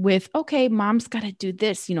board with, okay, mom's got to do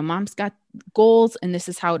this. Mom's got goals, and this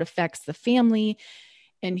is how it affects the family.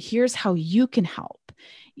 And here's how you can help.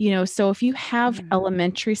 So if you have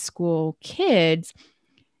elementary school kids,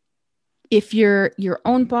 if you're your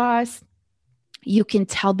own boss, you can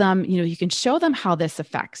tell them, you can show them how this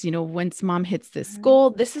affects, once mom hits this goal,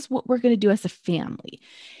 this is what we're going to do as a family,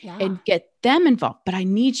 and get them involved. But I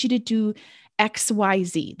need you to do X, Y,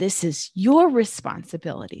 Z. This is your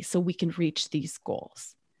responsibility so we can reach these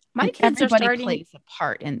goals. My kids are starting plays a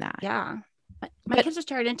part in that. Yeah. My kids are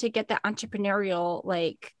starting to get that entrepreneurial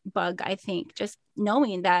bug, I think, just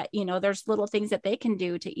knowing that, there's little things that they can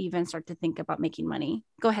do to even start to think about making money.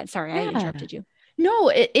 Go ahead. Sorry, I interrupted you. No,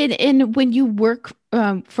 and when you work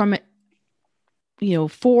from,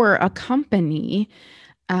 for a company,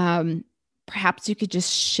 perhaps you could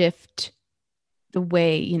just shift the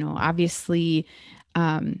way, obviously,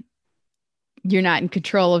 you're not in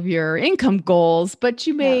control of your income goals, but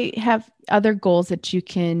you may have other goals that you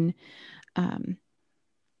can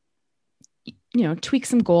tweak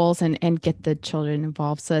some goals and get the children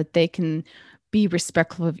involved so that they can be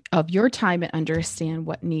respectful of your time and understand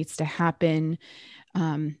what needs to happen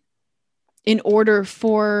in order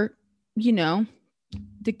for,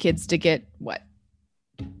 the kids to get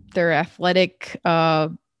their athletic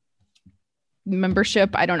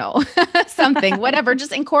membership. I don't know, something, whatever,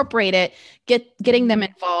 just incorporate it, getting them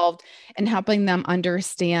involved and helping them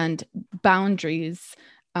understand boundaries.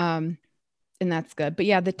 And that's good. But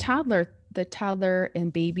yeah, the toddler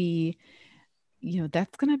and baby,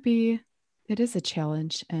 that's going to be, it is a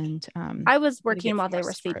challenge. And I was working while they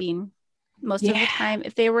were sleeping most of the time.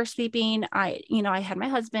 If they were sleeping, I had my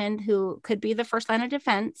husband who could be the first line of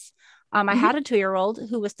defense. I had a 2-year-old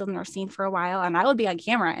who was still nursing for a while, and I would be on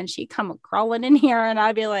camera and she'd come crawling in here and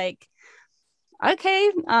I'd be like, okay,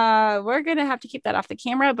 we're going to have to keep that off the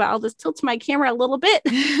camera, but I'll just tilt my camera a little bit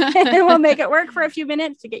and we'll make it work for a few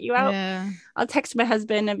minutes to get you out. Yeah. I'll text my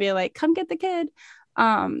husband and be like, come get the kid.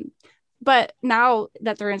 But now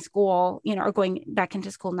that they're in school, or going back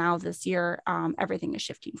into school now this year, everything is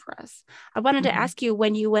shifting for us. I wanted to ask you,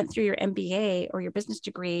 when you went through your MBA or your business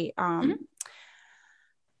degree,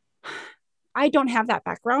 I don't have that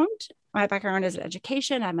background. My background is in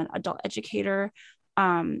education. I'm an adult educator.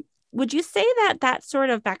 Would you say that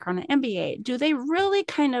sort of background in MBA, do they really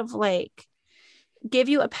kind of like give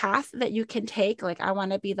you a path that you can take? Like, I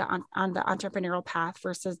want to be on the entrepreneurial path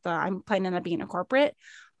versus I'm planning on being a corporate.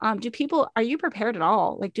 Are you prepared at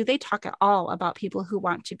all? Like, do they talk at all about people who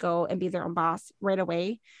want to go and be their own boss right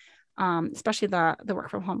away? Especially the work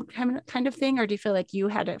from home kind of thing? Or do you feel like you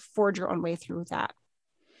had to forge your own way through that?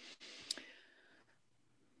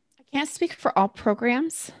 I can't speak for all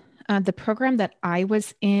programs. The program that I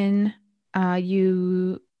was in,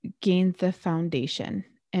 you gained the foundation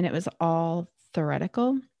and it was all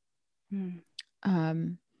theoretical.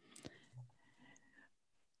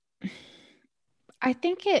 I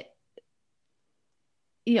think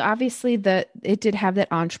obviously it did have that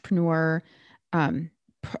entrepreneur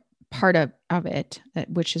part of it,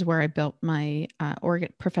 which is where I built my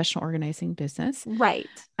professional organizing business. Right.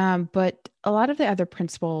 But a lot of the other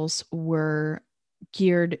principles were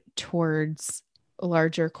geared towards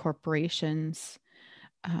larger corporations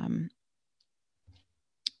from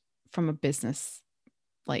a business,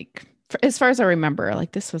 like as far as I remember,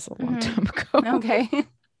 like this was a long time ago. Okay.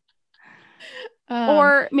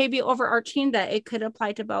 Or maybe overarching that it could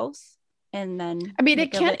apply to both. And then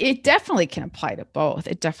it definitely can apply to both.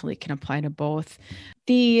 It definitely can apply to both.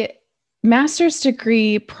 The master's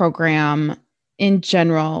degree program in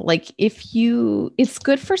general, like it's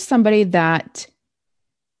good for somebody that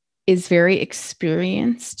is very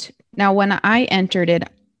experienced. Now, when I entered it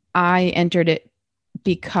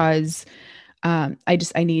because I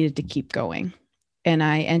needed to keep going. And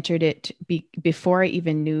I entered it before I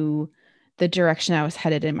even knew the direction I was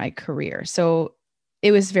headed in my career. So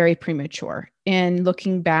it was very premature. And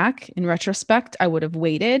looking back in retrospect, I would have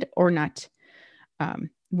waited or not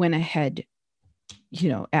went ahead,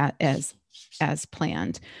 as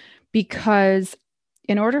planned, because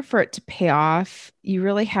in order for it to pay off, you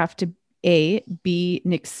really have to be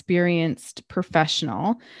an experienced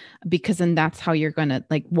professional, because then that's how you're going to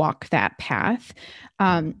like walk that path.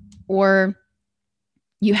 Or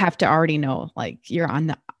you have to already know, like, you're on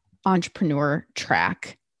the entrepreneur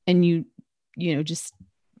track and you just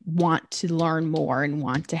want to learn more and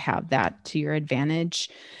want to have that to your advantage.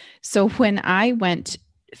 So when I went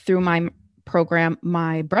through my program,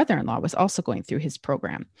 my brother-in-law was also going through his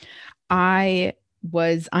program. I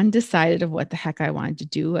was undecided of what the heck I wanted to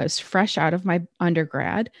do. I was fresh out of my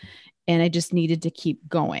undergrad and I just needed to keep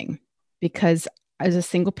going, because as a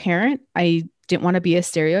single parent, I didn't want to be a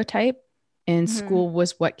stereotype, and school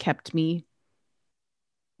was what kept me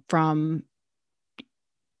from,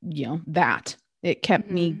 that. It kept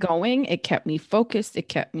me going. It kept me focused. It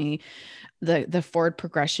kept me the forward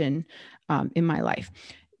progression in my life.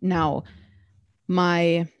 Now,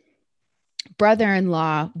 my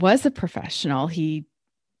brother-in-law was a professional. He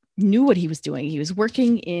knew what he was doing. He was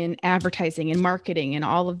working in advertising and marketing and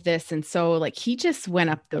all of this. And so like, he just went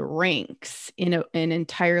up the ranks in an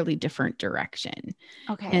entirely different direction.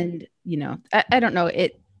 Okay. And, I don't know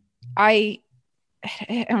I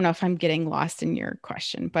don't know if I'm getting lost in your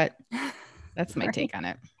question, but that's my take on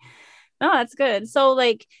it. No, that's good. So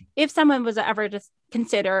like, if someone was ever to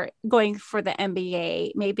consider going for the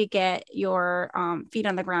MBA, maybe get your feet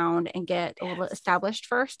on the ground and get a little established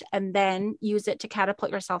first, and then use it to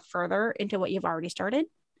catapult yourself further into what you've already started.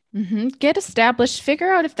 Get established,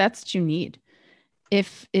 figure out if that's what you need.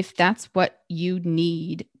 If that's what you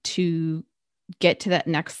need to get to that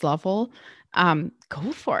next level,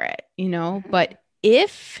 go for it, But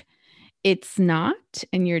if it's not,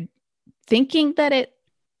 and you're thinking that it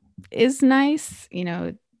is nice, you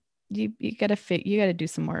know, you gotta do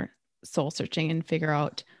some more soul searching and figure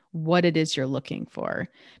out what it is you're looking for,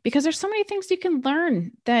 because there's so many things you can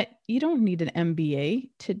learn that you don't need an MBA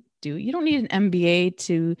to do. You don't need an MBA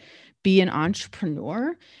to be an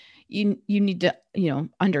entrepreneur. You need to,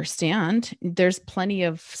 understand there's plenty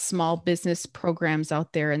of small business programs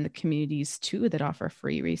out there in the communities too that offer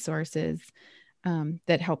free resources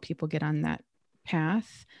that help people get on that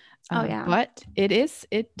path. But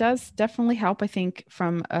it does definitely help, I think,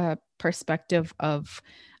 from a perspective of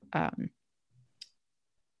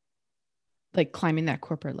like climbing that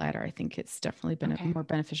corporate ladder. I think it's definitely been more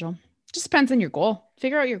beneficial. Just depends on your goal.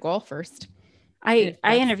 Figure out your goal first. I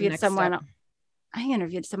interviewed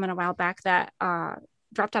someone a while back that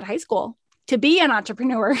dropped out of high school to be an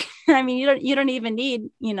entrepreneur. I mean, you don't even need,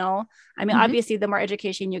 obviously the more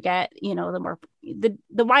education you get, the more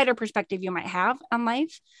the wider perspective you might have on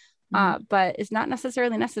life. But it's not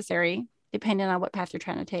necessarily necessary depending on what path you're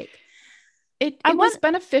trying to take. It was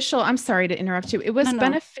beneficial. I'm sorry to interrupt you. It was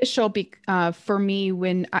beneficial for me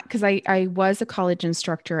because I was a college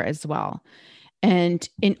instructor as well. And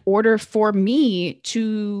in order for me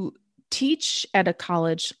to teach at a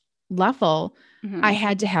college level, I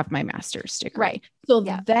had to have my master's degree. Right. So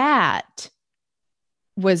that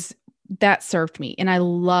served me. And I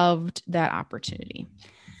loved that opportunity.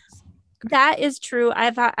 That is true. I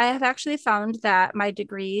have actually found that my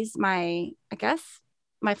degrees, my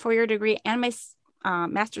 4-year degree and my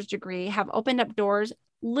master's degree have opened up doors.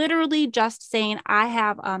 Literally just saying I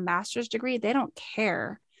have a master's degree, they don't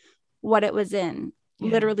care what it was in.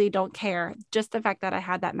 Literally don't care. Just the fact that I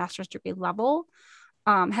had that master's degree level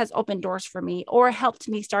has opened doors for me or helped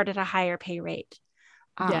me start at a higher pay rate.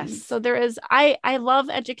 Yes. So there is, I love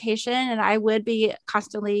education and I would be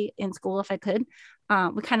constantly in school if I could.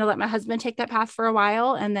 We kind of let my husband take that path for a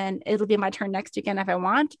while and then it'll be my turn next again if I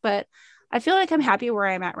want. But I feel like I'm happy where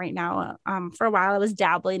I'm at right now. For a while I was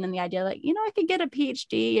dabbling in the idea that, I could get a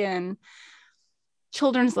PhD in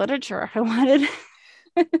children's literature if I wanted.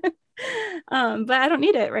 But I don't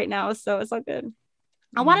need it right now. So it's all good.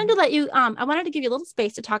 I wanted to let you, I wanted to give you a little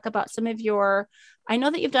space to talk about some of I know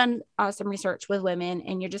that you've done some research with women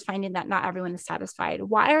and you're just finding that not everyone is satisfied.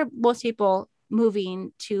 Why are most people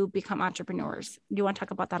moving to become entrepreneurs? Do you want to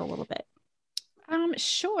talk about that a little bit?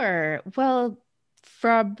 Sure. Well,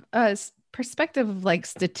 from a perspective of like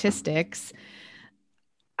statistics,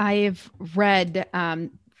 I've read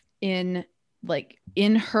in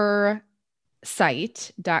her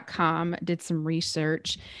site.com did some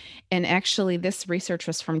research, and actually this research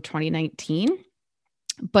was from 2019,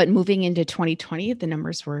 but moving into 2020 the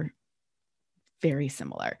numbers were very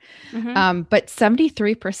similar. But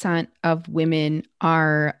 73% of women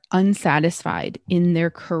are unsatisfied in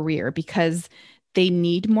their career because they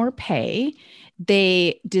need more pay.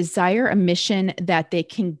 They desire a mission that they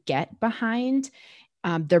can get behind.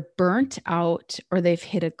 They're burnt out or they've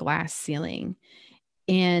hit a glass ceiling.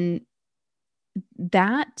 And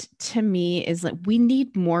that to me is like, we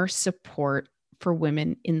need more support for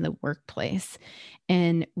women in the workplace.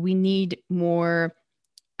 And we need more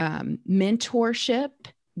mentorship.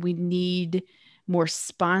 We need more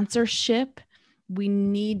sponsorship. We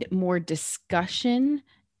need more discussion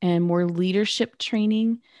and more leadership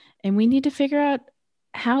training. And we need to figure out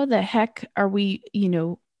how the heck are we,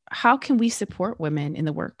 how can we support women in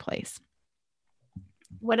the workplace?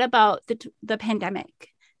 What about the pandemic?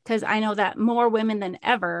 Because I know that more women than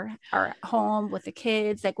ever are at home with the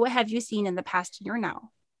kids. Like, what have you seen in the past year now?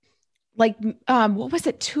 Like, what was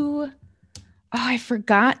it? I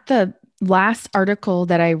forgot the last article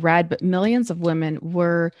that I read, but millions of women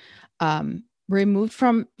were removed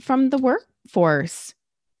from the workforce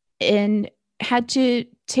and had to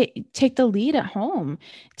take the lead at home,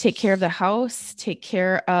 take care of the house, take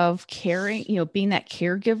care of caring, being that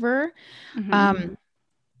caregiver.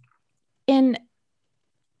 And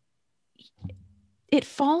it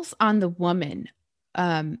falls on the woman,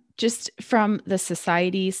 just from the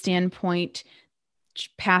society standpoint,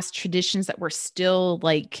 past traditions that we're still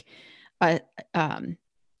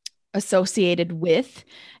associated with.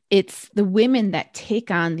 It's the women that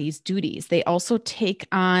take on these duties. They also take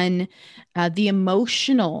on the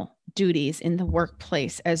emotional duties in the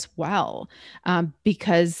workplace as well,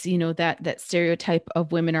 because that stereotype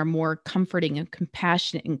of women are more comforting and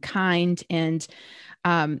compassionate and kind, and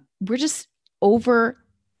we're just over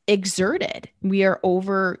exerted. We are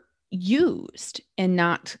overused and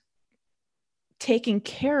not taken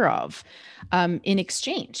care of in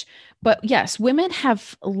exchange. But yes, women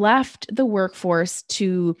have left the workforce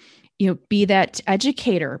to, be that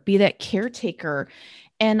educator, be that caretaker.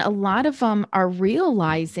 And a lot of them are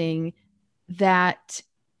realizing that,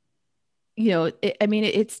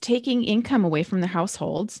 it's taking income away from their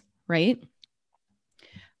households, right?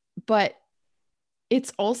 But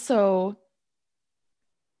it's also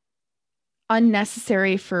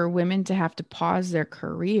unnecessary for women to have to pause their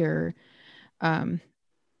career,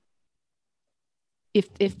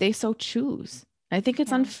 if they so choose. I think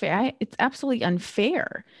it's unfair. It's absolutely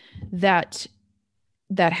unfair that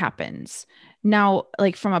happens. Now,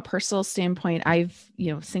 like from a personal standpoint,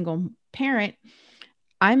 single parent,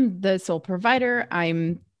 I'm the sole provider.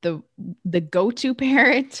 I'm the go-to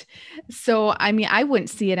parent. So, I mean, I wouldn't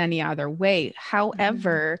see it any other way.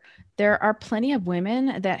 However, there are plenty of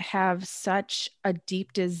women that have such a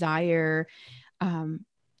deep desire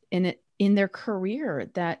in their career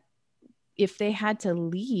that if they had to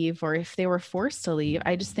leave or if they were forced to leave,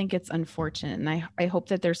 I just think it's unfortunate. And I hope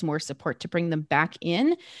that there's more support to bring them back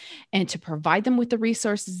in and to provide them with the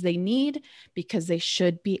resources they need, because they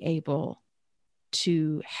should be able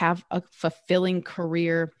to have a fulfilling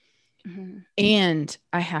career and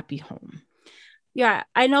a happy home. Yeah,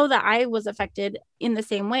 I know that I was affected in the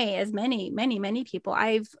same way as many, many, many people.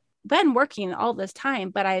 I've been working all this time,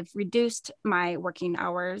 but I've reduced my working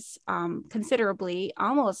hours considerably,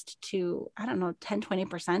 almost to,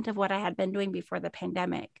 10-20% of what I had been doing before the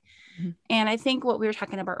pandemic. And I think what we were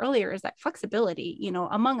talking about earlier is that flexibility,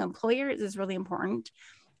 among employers is really important.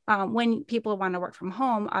 When people want to work from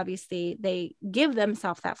home, obviously they give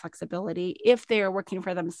themselves that flexibility if they're working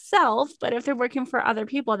for themselves. But if they're working for other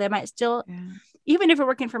people, they might still, even if you're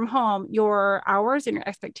working from home, your hours and your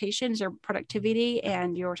expectations, your productivity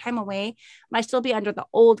and your time away might still be under the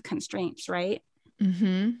old constraints, right?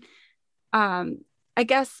 I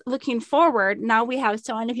guess looking forward, now we have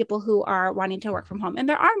so many people who are wanting to work from home, and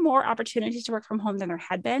there are more opportunities to work from home than there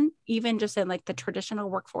had been, even just in like the traditional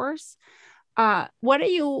workforce. What are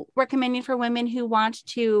you recommending for women who want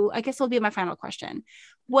to, I guess will be my final question.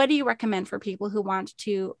 What do you recommend for people who want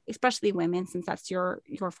to, especially women, since that's your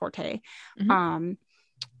forte,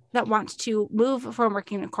 that want to move from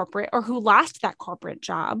working in corporate or who lost that corporate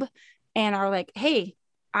job and are like, hey,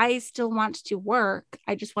 I still want to work.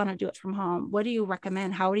 I just want to do it from home. What do you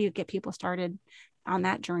recommend? How do you get people started on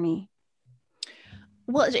that journey?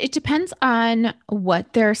 Well, it depends on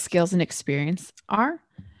what their skills and experience are.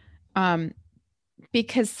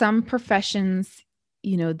 Because some professions,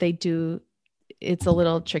 it's a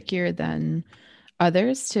little trickier than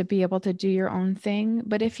others to be able to do your own thing.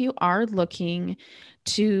 But if you are looking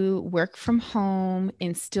to work from home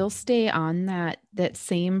and still stay on that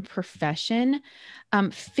same profession,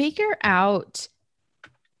 figure out,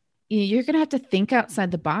 you're going to have to think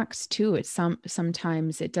outside the box too.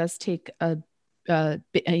 Sometimes it does take a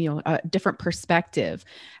different perspective.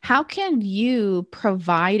 How can you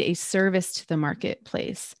provide a service to the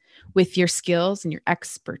marketplace with your skills and your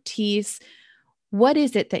expertise? What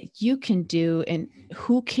is it that you can do and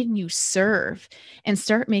who can you serve, and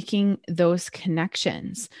start making those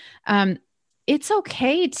connections? It's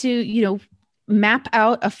okay to, map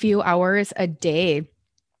out a few hours a day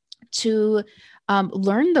to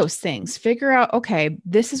learn those things, figure out, okay,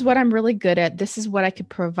 this is what I'm really good at. This is what I could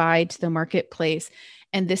provide to the marketplace.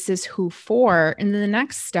 And this is who for. And then the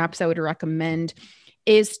next steps I would recommend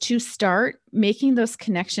is to start making those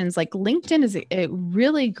connections. Like LinkedIn is a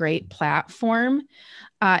really great platform.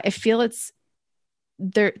 I feel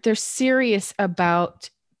they're serious about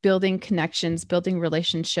building connections, building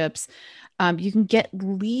relationships. You can get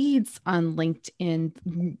leads on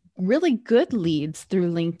LinkedIn, really good leads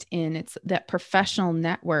through LinkedIn. It's that professional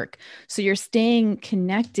network. So you're staying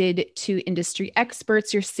connected to industry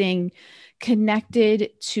experts. You're staying connected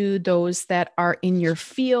to those that are in your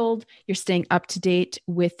field. You're staying up to date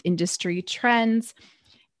with industry trends.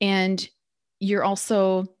 And you're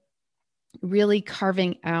also really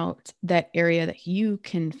carving out that area that you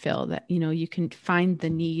can fill, that, you can find the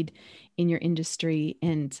need in your industry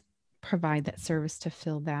and provide that service to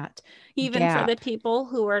fill that even gap. for the people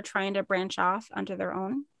who are trying to branch off onto their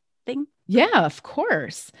own thing. Yeah, of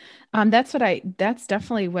course. That's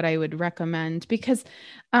definitely what I would recommend, because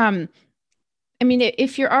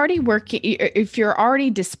if you're already working, if you're already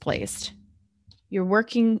displaced, you're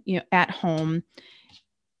working, at home,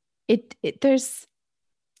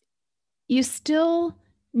 you still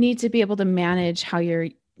need to be able to manage how you're,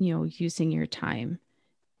 using your time.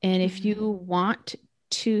 And if you want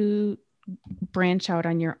to branch out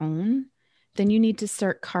on your own, then you need to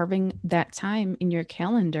start carving that time in your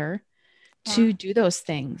calendar to do those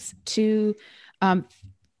things, to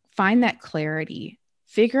find that clarity,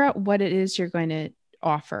 figure out what it is you're going to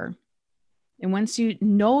offer. And once you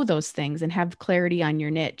know those things and have clarity on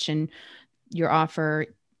your niche and your offer,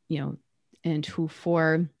 and who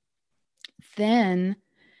for, then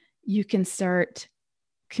you can start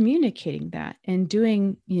communicating that and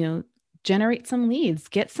doing, generate some leads,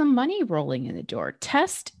 get some money rolling in the door,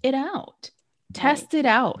 test it out. Test it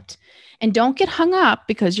out, and don't get hung up,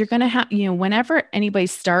 because you're going to have, whenever anybody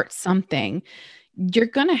starts something, you're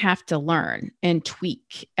going to have to learn and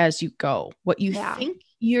tweak as you go. What you think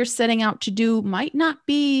you're setting out to do might not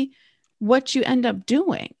be what you end up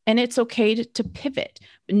doing. And it's okay to pivot,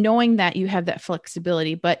 knowing that you have that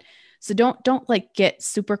flexibility. But so don't like get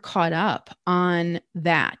super caught up on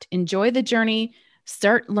that. Enjoy the journey,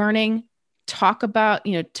 start learning, talk about,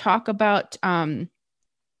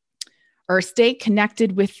 or stay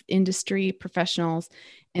connected with industry professionals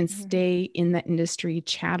and stay in that industry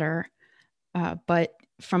chatter. But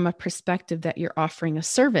from a perspective that you're offering a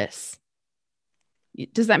service.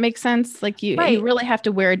 Does that make sense? Like you really have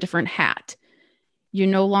to wear a different hat. You're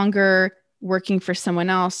no longer working for someone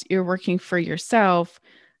else. You're working for yourself.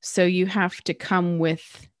 So you have to come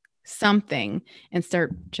with something and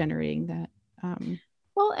start generating that.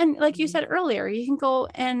 Well, and like you said earlier, you can go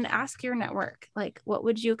and ask your network, like, what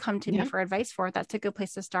would you come to me for advice for? That's a good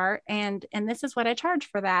place to start. And this is what I charge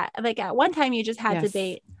for that. Like at one time you just had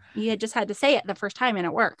just had to say it the first time and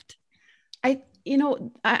it worked.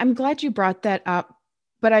 I'm glad you brought that up,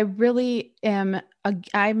 but I really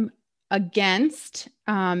I'm against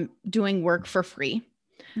doing work for free.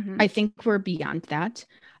 I think we're beyond that.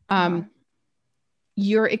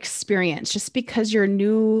 Your experience, just because you're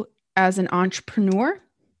new as an entrepreneur,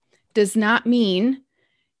 does not mean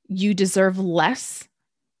you deserve less.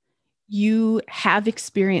 You have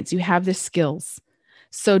experience, you have the skills.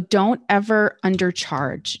 So don't ever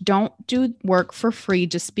undercharge. Don't do work for free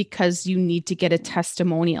just because you need to get a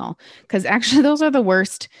testimonial. Because actually those are the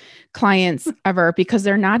worst clients ever, because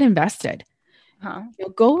they're not invested.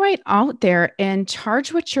 Go right out there and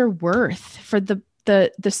charge what you're worth for the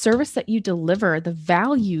service that you deliver, the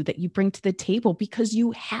value that you bring to the table, because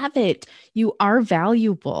you have it. You are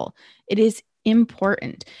valuable. It is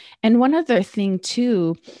important. And one other thing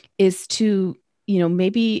too is to,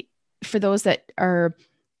 maybe for those that are,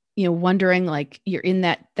 wondering, like you're in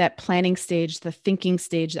that planning stage, the thinking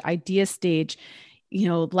stage, the idea stage,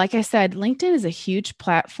 like I said, LinkedIn is a huge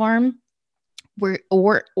platform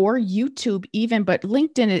or YouTube even, but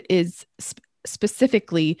LinkedIn is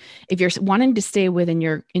specifically, if you're wanting to stay within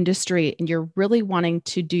your industry and you're really wanting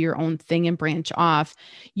to do your own thing and branch off,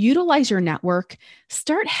 utilize your network,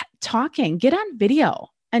 start talking, get on video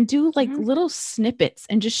and do like little snippets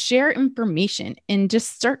and just share information and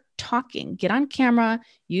just start talking, get on camera,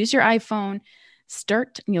 use your iPhone,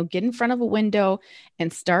 start, get in front of a window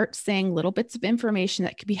and start saying little bits of information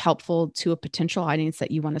that could be helpful to a potential audience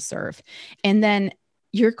that you want to serve. And then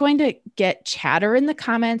you're going to get chatter in the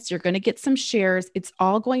comments. You're going to get some shares. It's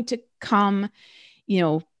all going to come,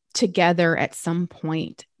 together at some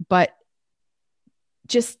point, but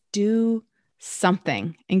just do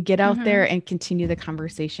something and get out there and continue the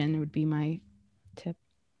conversation would be my tip.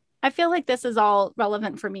 I feel like this is all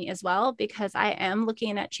relevant for me as well, because I am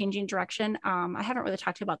looking at changing direction. I haven't really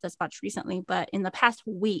talked about this much recently, but in the past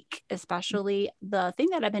week, especially, the thing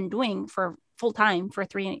that I've been doing for full time for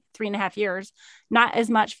three and a half years, not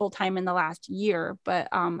as much full time in the last year, but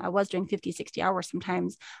I was doing 50, 60 hours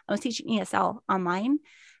sometimes. I was teaching ESL online,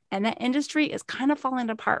 and that industry is kind of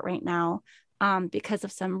falling apart right now. Because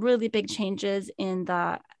of some really big changes in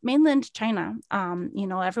the mainland China.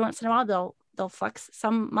 Every once in a while they'll flex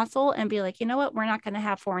some muscle and be like, you know what, we're not going to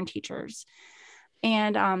have foreign teachers.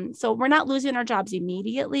 And so we're not losing our jobs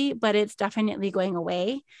immediately, but it's definitely going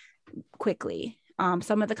away quickly.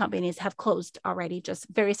 Some of the companies have closed already, just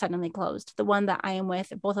very suddenly closed. The one that I am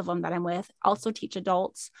with, both of them that I'm with, also teach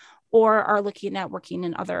adults or are looking at working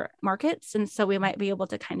in other markets. And so we might be able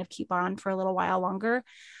to kind of keep on for a little while longer.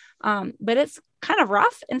 But it's kind of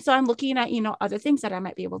rough. And so I'm looking at, other things that I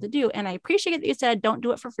might be able to do. And I appreciate that you said, don't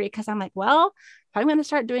do it for free. Cause I'm like, well, if I'm going to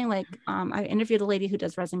start doing I interviewed a lady who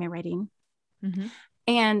does resume writing.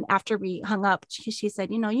 And after we hung up, she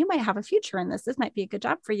said, you might have a future in this. This might be a good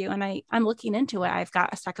job for you. And I'm looking into it. I've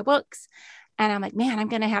got a stack of books and I'm like, man, I'm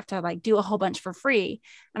going to have to do a whole bunch for free.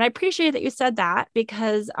 And I appreciate that you said that,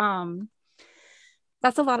 because,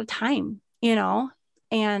 that's a lot of time,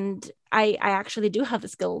 and I actually do have the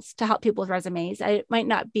skills to help people with resumes. I might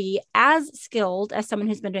not be as skilled as someone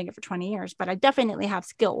who's been doing it for 20 years, but I definitely have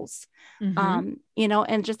skills, and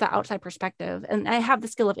just the outside perspective. And I have the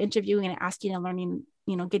skill of interviewing and asking and learning,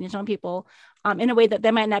 getting to know people in a way that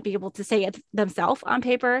they might not be able to say it themselves on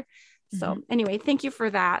paper. So anyway, thank you for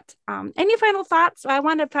that. Any final thoughts? I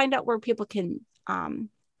want to find out where people can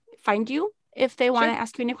find you if they want to Sure.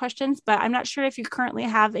 ask you any questions, but I'm not sure if you currently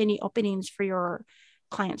have any openings for your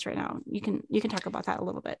clients right now. You can talk about that a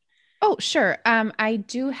little bit. Oh, sure.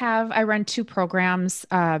 I run two programs,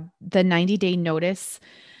 the 90-day notice,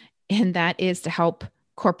 and that is to help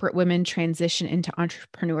corporate women transition into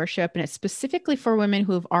entrepreneurship. And it's specifically for women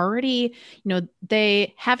who have already,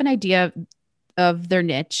 they have an idea of their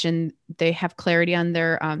niche and they have clarity on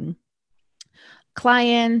their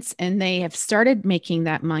clients and they have started making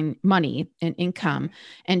that money and income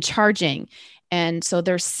and charging. And so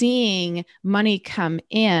they're seeing money come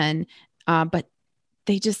in, but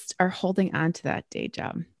they just are holding on to that day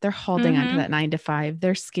job. They're holding on to that 9 to 5.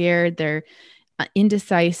 They're scared. They're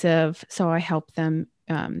indecisive. So I help them,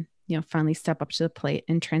 finally step up to the plate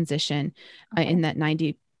and transition in that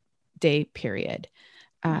 90-day period.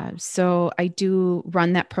 So I do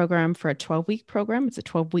run that program for a 12-week program. It's a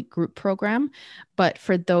 12-week group program. But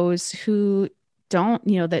for those who don't,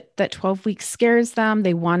 that 12 weeks scares them,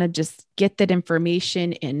 they want to just get that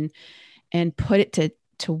information and put it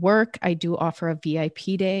to work. I do offer a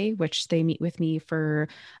VIP day, which they meet with me for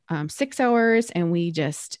 6 hours and we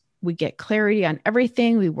get clarity on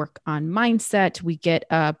everything. We work on mindset. We get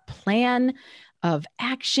a plan of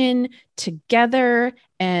action together.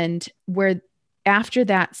 And where after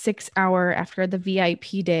that 6 hour, after the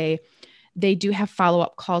VIP day, they do have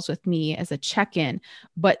follow-up calls with me as a check-in,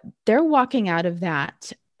 but they're walking out of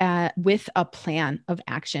that with a plan of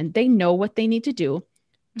action. They know what they need to do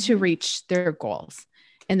to reach their goals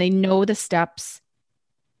and they know the steps.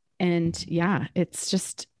 And yeah, it's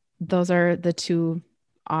just, those are the two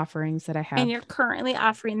offerings that I have. And you're currently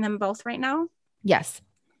offering them both right now? Yes.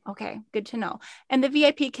 Okay, good to know. And the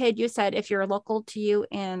VIP kid, you said if you're local to you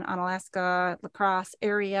in Onalaska, La Crosse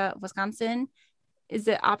area of Wisconsin, is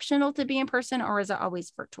it optional to be in person or is it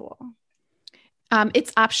always virtual?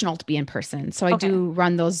 It's optional to be in person. So I do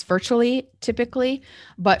run those virtually typically,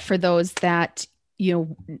 but for those that,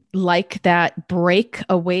 like that break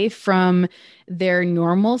away from their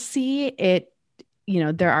normalcy,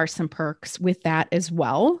 there are some perks with that as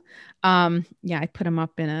well. I put them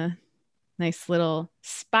up in a nice little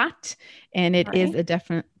spot and it is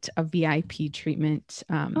a VIP treatment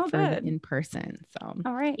for the in-person. So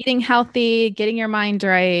eating healthy, getting your mind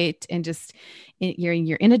right, and just you're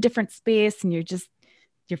in a different space and you're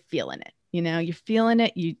feeling it, you're feeling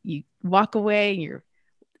it. You walk away, you're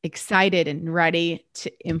excited and ready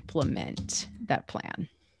to implement that plan.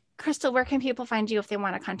 Crystal, where can people find you if they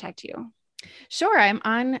want to contact you? Sure. I'm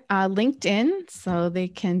on LinkedIn, so they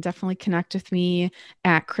can definitely connect with me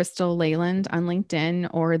at Crystal Layland on LinkedIn,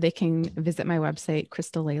 or they can visit my website,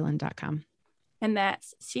 crystallayland.com. And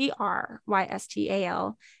that's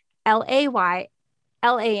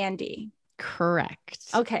CrystalLayland. Correct.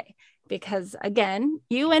 Okay. Because again,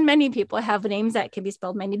 you and many people have names that can be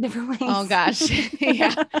spelled many different ways. Oh gosh.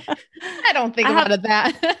 Yeah. I don't think about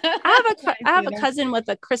that. I have a cousin with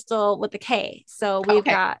a Crystal with a K. So we've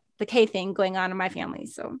got the K thing going on in my family.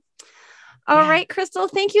 So, all right, Crystal,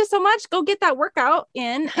 thank you so much. Go get that workout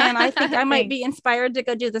in. And I think I might be inspired to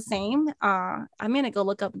go do the same. I'm going to go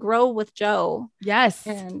look up Grow with Joe. Yes.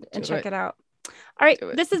 And check it out. All right.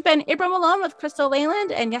 This has been April Malone with Crystal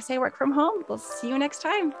Layland. And yes, I work from home. We'll see you next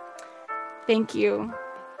time. Thank you.